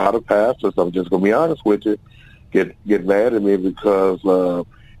lot of pastors, I'm just going to be honest with you, get mad at me because,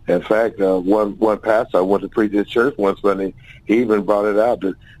 in fact, one pastor, I went to preach at church once, and he even brought it out.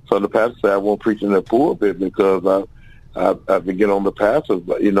 So the pastor said, I won't preach in the pulpit because I've been getting on the pastors,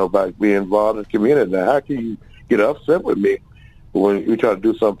 by being involved in the community. Now, how can you get upset with me when you try to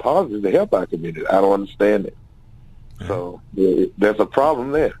do something positive to help our community? I don't understand it. So there's a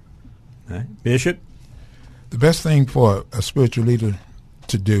problem there. All right. Bishop? The best thing for a spiritual leader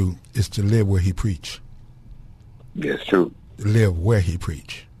to do is to live where he preach. Yes, true. Live where he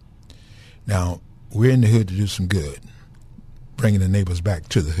preach. Now, we're in the hood to do some good, bringing the neighbors back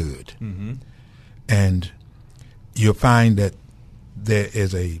to the hood. Mm-hmm. And you'll find that there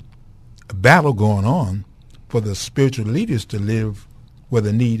is a battle going on for the spiritual leaders to live where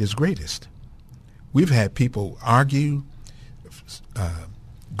the need is greatest. We've had people argue,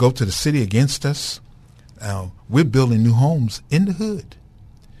 go to the city against us. We're building new homes in the hood.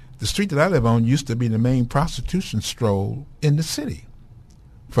 The street that I live on used to be the main prostitution stroll in the city,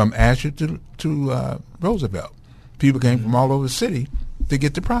 from Asher to Roosevelt. People came from all over the city to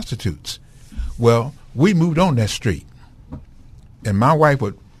get the prostitutes. Well, we moved on that street, and my wife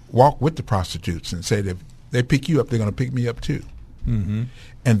would walk with the prostitutes and say, if they pick you up, they're going to pick me up too. Mm-hmm.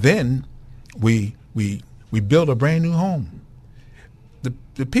 And then we built a brand new home.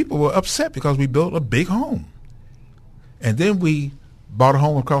 The people were upset because we built a big home. And then we bought a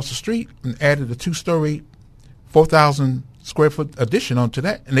home across the street and added a 2-story, 4,000 square foot addition onto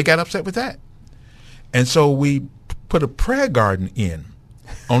that, and they got upset with that. And so we put a prayer garden in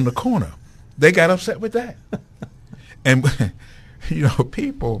on the corner. They got upset with that. And,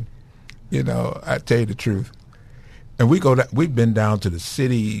 people, I tell you the truth. And we've been down to the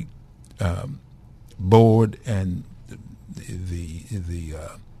city board and the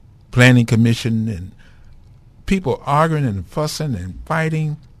planning commission, and people arguing and fussing and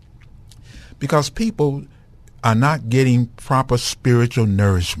fighting because people are not getting proper spiritual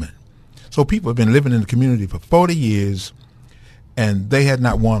nourishment. So people have been living in the community for 40 years, and they had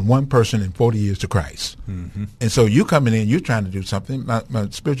not won one person in 40 years to Christ. Mm-hmm. And so you coming in, you're trying to do something. My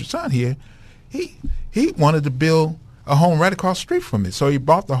spiritual son here, he wanted to build a home right across the street from me, so he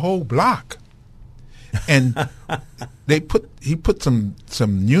bought the whole block. And he put some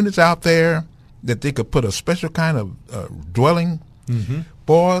units out there that they could put a special kind of dwelling. Mm-hmm.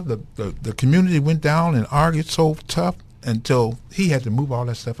 Boy, the community went down and argued so tough until he had to move all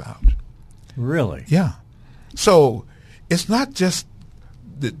that stuff out. Really? Yeah. So it's not just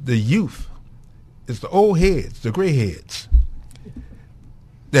the youth. It's the old heads, the gray heads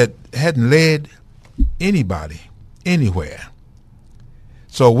that hadn't led anybody anywhere.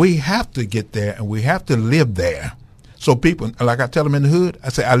 So we have to get there, and we have to live there. So people, like I tell them in the hood, I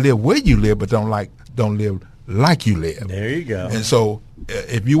say, I live where you live, but don't live like you live. There you go. And so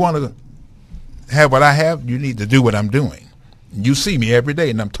if you want to have what I have, you need to do what I'm doing. You see me every day,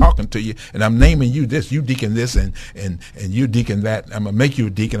 and I'm talking to you, and I'm naming you this, you deacon this, and you deacon that. I'm going to make you a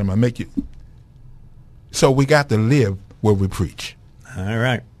deacon. I'm going to make you. So we got to live where we preach. All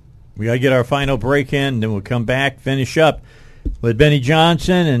right. We got to get our final break in, then we'll come back, finish up with Benny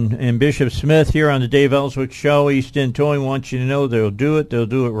Johnson and Bishop Smith here on the Dave Elswick Show. East End Towing wants you to know they'll do it. They'll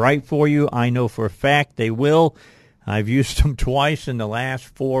do it right for you. I know for a fact they will. I've used them twice in the last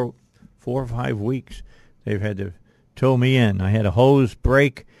 4 or 5 weeks. They've had to tow me in. I had a hose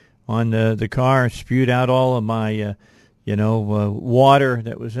break on the car, spewed out all of my, water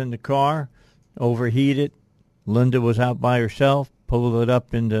that was in the car, overheated. Linda was out by herself, pulled it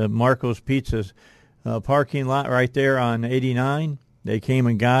up into Marco's Pizza's parking lot right there on 89. They came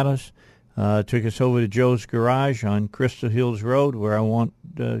and got us, took us over to Joe's Garage on Crystal Hills Road, where I want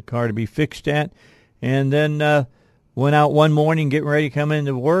the car to be fixed at, and then went out one morning getting ready to come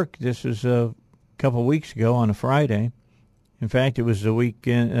into work. This was a couple of weeks ago on a Friday. In fact, it was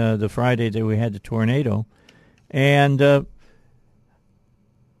the Friday that we had the tornado, and got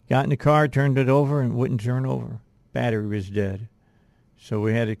in the car, turned it over, and wouldn't turn over. Battery was dead. So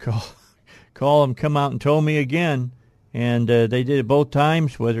we had to call them, come out and tow me again. And they did it both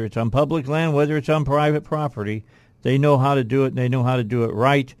times, whether it's on public land, whether it's on private property. They know how to do it, and they know how to do it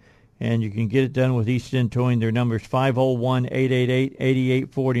right. And you can get it done with East End Towing. Their number is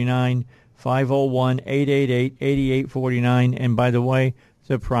 501-888-8849, 501-888-8849. And by the way,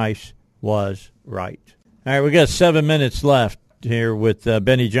 the price was right. All right, we got 7 minutes left here with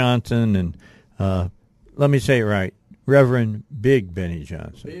Benny Johnson. And let me say it right. Reverend Big Benny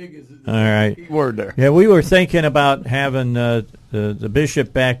Johnson. Big is all right. Key word there. Yeah, we were thinking about having the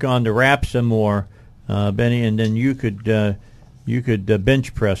bishop back on to rap some more, Benny, and then you could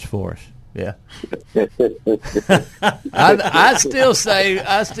bench press for us. Yeah. I still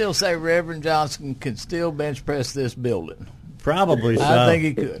say Reverend Johnson can still bench press this building. Probably so. I think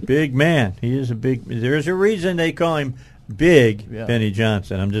he could. Big man. He is a big. There's a reason they call him Big Benny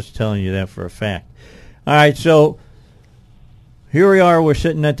Johnson. I'm just telling you that for a fact. All right, so here we are. We're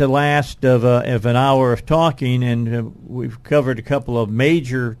sitting at the last of an hour of talking, and we've covered a couple of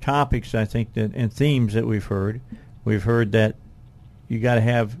major topics, I think, and themes that we've heard. We've heard that you got to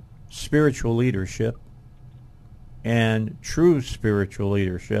have spiritual leadership and true spiritual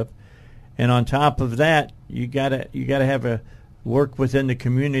leadership, and on top of that, you got to have a work within the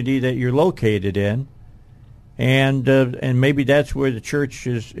community that you're located in. And maybe that's where the church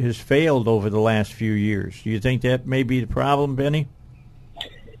has failed over the last few years. Do you think that may be the problem, Benny?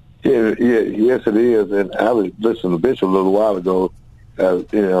 Yes, it is. And I was listening to Bishop a little while ago.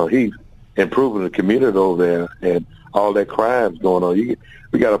 He's improving the community over there, and all that crime's going on.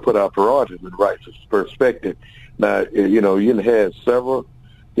 We got to put our priorities in the right perspective. Now, you had several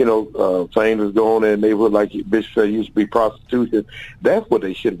things that's going on in the neighborhood, like Bishop said, used to be prostitution. That's what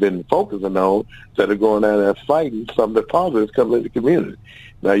they should have been focusing on, instead of going out there fighting something that positive coming in the community.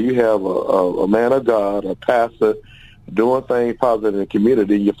 Now, you have a man of God, a pastor, doing things positive in the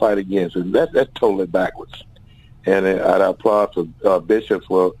community, you fight against it. That's totally backwards. And I applaud to Bishop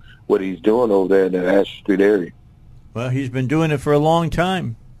for what he's doing over there in the Asher Street area. Well, he's been doing it for a long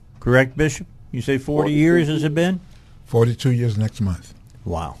time. Correct, Bishop? You say 40 years has it been? 42 years next month.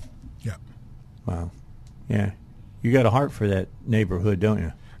 Wow. Yeah. Wow. Yeah. You got a heart for that neighborhood, don't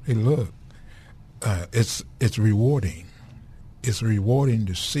you? Hey, look, it's rewarding. It's rewarding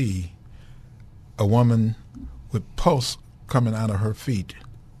to see a woman with pulse coming out of her feet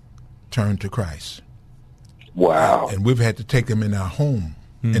turn to Christ. Wow. And we've had to take them in our home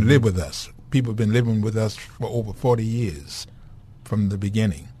and live with us. People have been living with us for over 40 years from the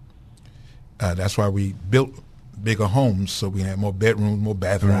beginning. That's why we built bigger homes, so we have more bedrooms, more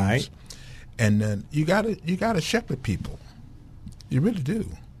bathrooms. Right. And then you gotta shepherd people. You really do.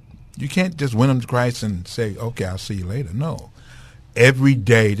 You can't just win them to Christ and say, okay, I'll see you later. No. Every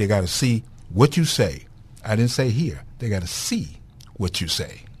day they got to see what you say. I didn't say hear. They got to see what you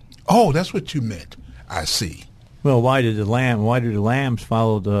say. Oh, that's what you meant. I see. Well, why do the lambs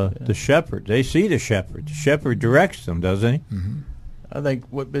follow the shepherd? They see the shepherd. The shepherd directs them, doesn't he? Mm-hmm. I think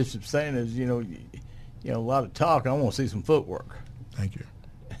what Bishop's saying is, a lot of talk. I want to see some footwork. Thank you.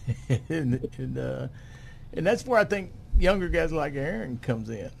 and that's where I think younger guys like Aaron comes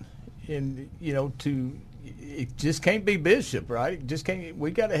in. And it just can't be Bishop, right? It just can't. We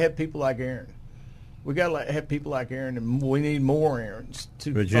got to have people like Aaron. We got to have people like Aaron, and we need more Aarons.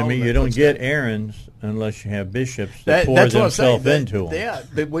 But Jimmy, you don't get Aarons unless you have bishops that pour themselves into them. Yeah,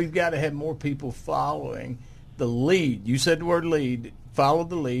 but we've got to have more people following the lead. You said the word lead. Follow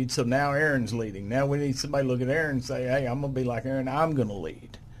the lead. So now Aaron's leading. Now we need somebody to look at Aaron and say, "Hey, I'm going to be like Aaron. I'm going to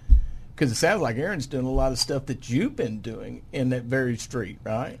lead." Because it sounds like Aaron's doing a lot of stuff that you've been doing in that very street,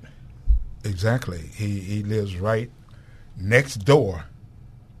 right? Exactly. He lives right next door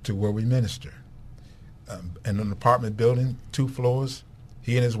to where we minister. In an apartment building, 2 floors,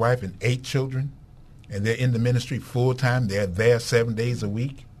 he and his wife and 8 children, and they're in the ministry full time. They're there 7 days a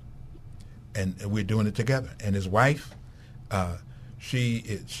week, and we're doing it together. And his wife,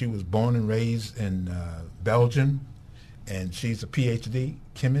 She was born and raised in Belgium, and she's a PhD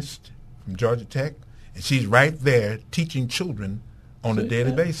chemist from Georgia Tech, and she's right there teaching children on a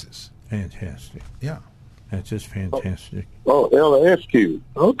daily basis. Fantastic. Yeah. That's just fantastic. Oh, LSQ.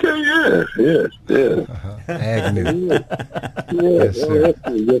 Okay, yes. Agnew. Yes, sir.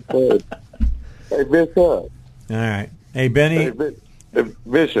 Yes. Hey, Bishop. All right. Hey, Benny. Hey,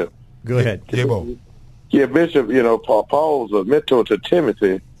 Bishop. Go ahead. Jabo. Yeah, Bishop, Paul's a mentor to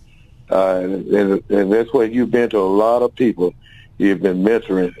Timothy, and that's where you've been to a lot of people. You've been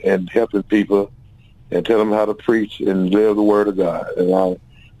mentoring and helping people and telling them how to preach and live the Word of God. And I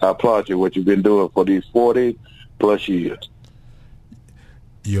applaud you, what you've been doing for these 40-plus years.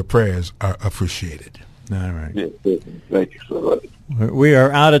 Your prayers are appreciated. All right. Yeah, thank you so much. We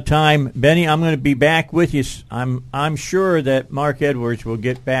are out of time. Benny, I'm going to be back with you. I'm sure that Mark Edwards will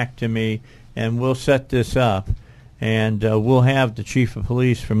get back to me, and we'll set this up. And we'll have the chief of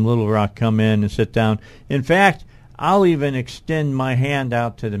police from Little Rock come in and sit down. In fact, I'll even extend my hand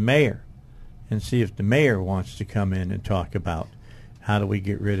out to the mayor and see if the mayor wants to come in and talk about how do we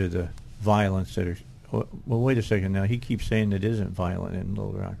get rid of the violence that are... Well, wait a second now. He keeps saying it isn't violent in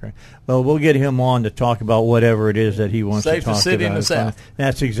Little Rock, right? Well, we'll get him on to talk about whatever it is that he wants to talk about. Safest city in the South.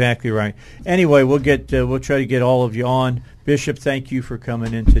 That's exactly right. Anyway, we'll try to get all of you on. Bishop, thank you for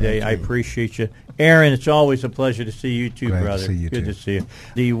coming in today. I appreciate you. Aaron, it's always a pleasure to see you too, Glad brother. To see you Good too. to see you.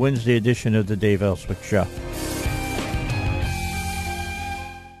 The Wednesday edition of the Dave Elswick Show.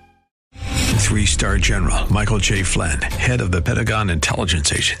 3-star General Michael J. Flynn, head of the Pentagon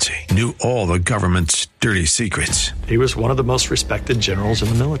Intelligence Agency, knew all the government's dirty secrets. He was one of the most respected generals in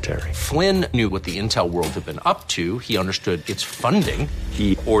the military. Flynn knew what the intel world had been up to. He understood its funding.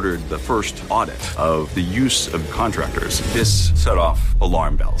 He ordered the first audit of the use of contractors. This set off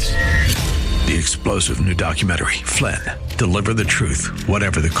alarm bells. The explosive new documentary, Flynn, Deliver the Truth,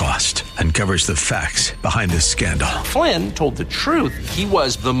 Whatever the Cost, uncovers the facts behind this scandal. Flynn told the truth. He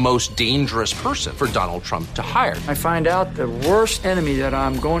was the most dangerous person for Donald Trump to hire. I find out the worst enemy that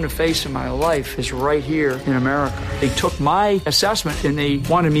I'm going to face in my life is right here in America. They took my assessment and they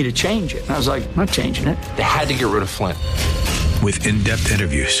wanted me to change it. And I was like, I'm not changing it. They had to get rid of Flynn. With in-depth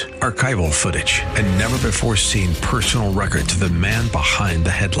interviews, archival footage, and never-before-seen personal records of the man behind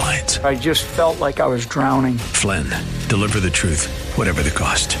the headlines. I just felt like I was drowning. Flynn, Deliver the Truth, Whatever the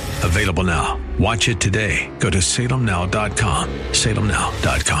Cost. Available now. Watch it today. Go to salemnow.com.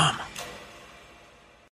 salemnow.com.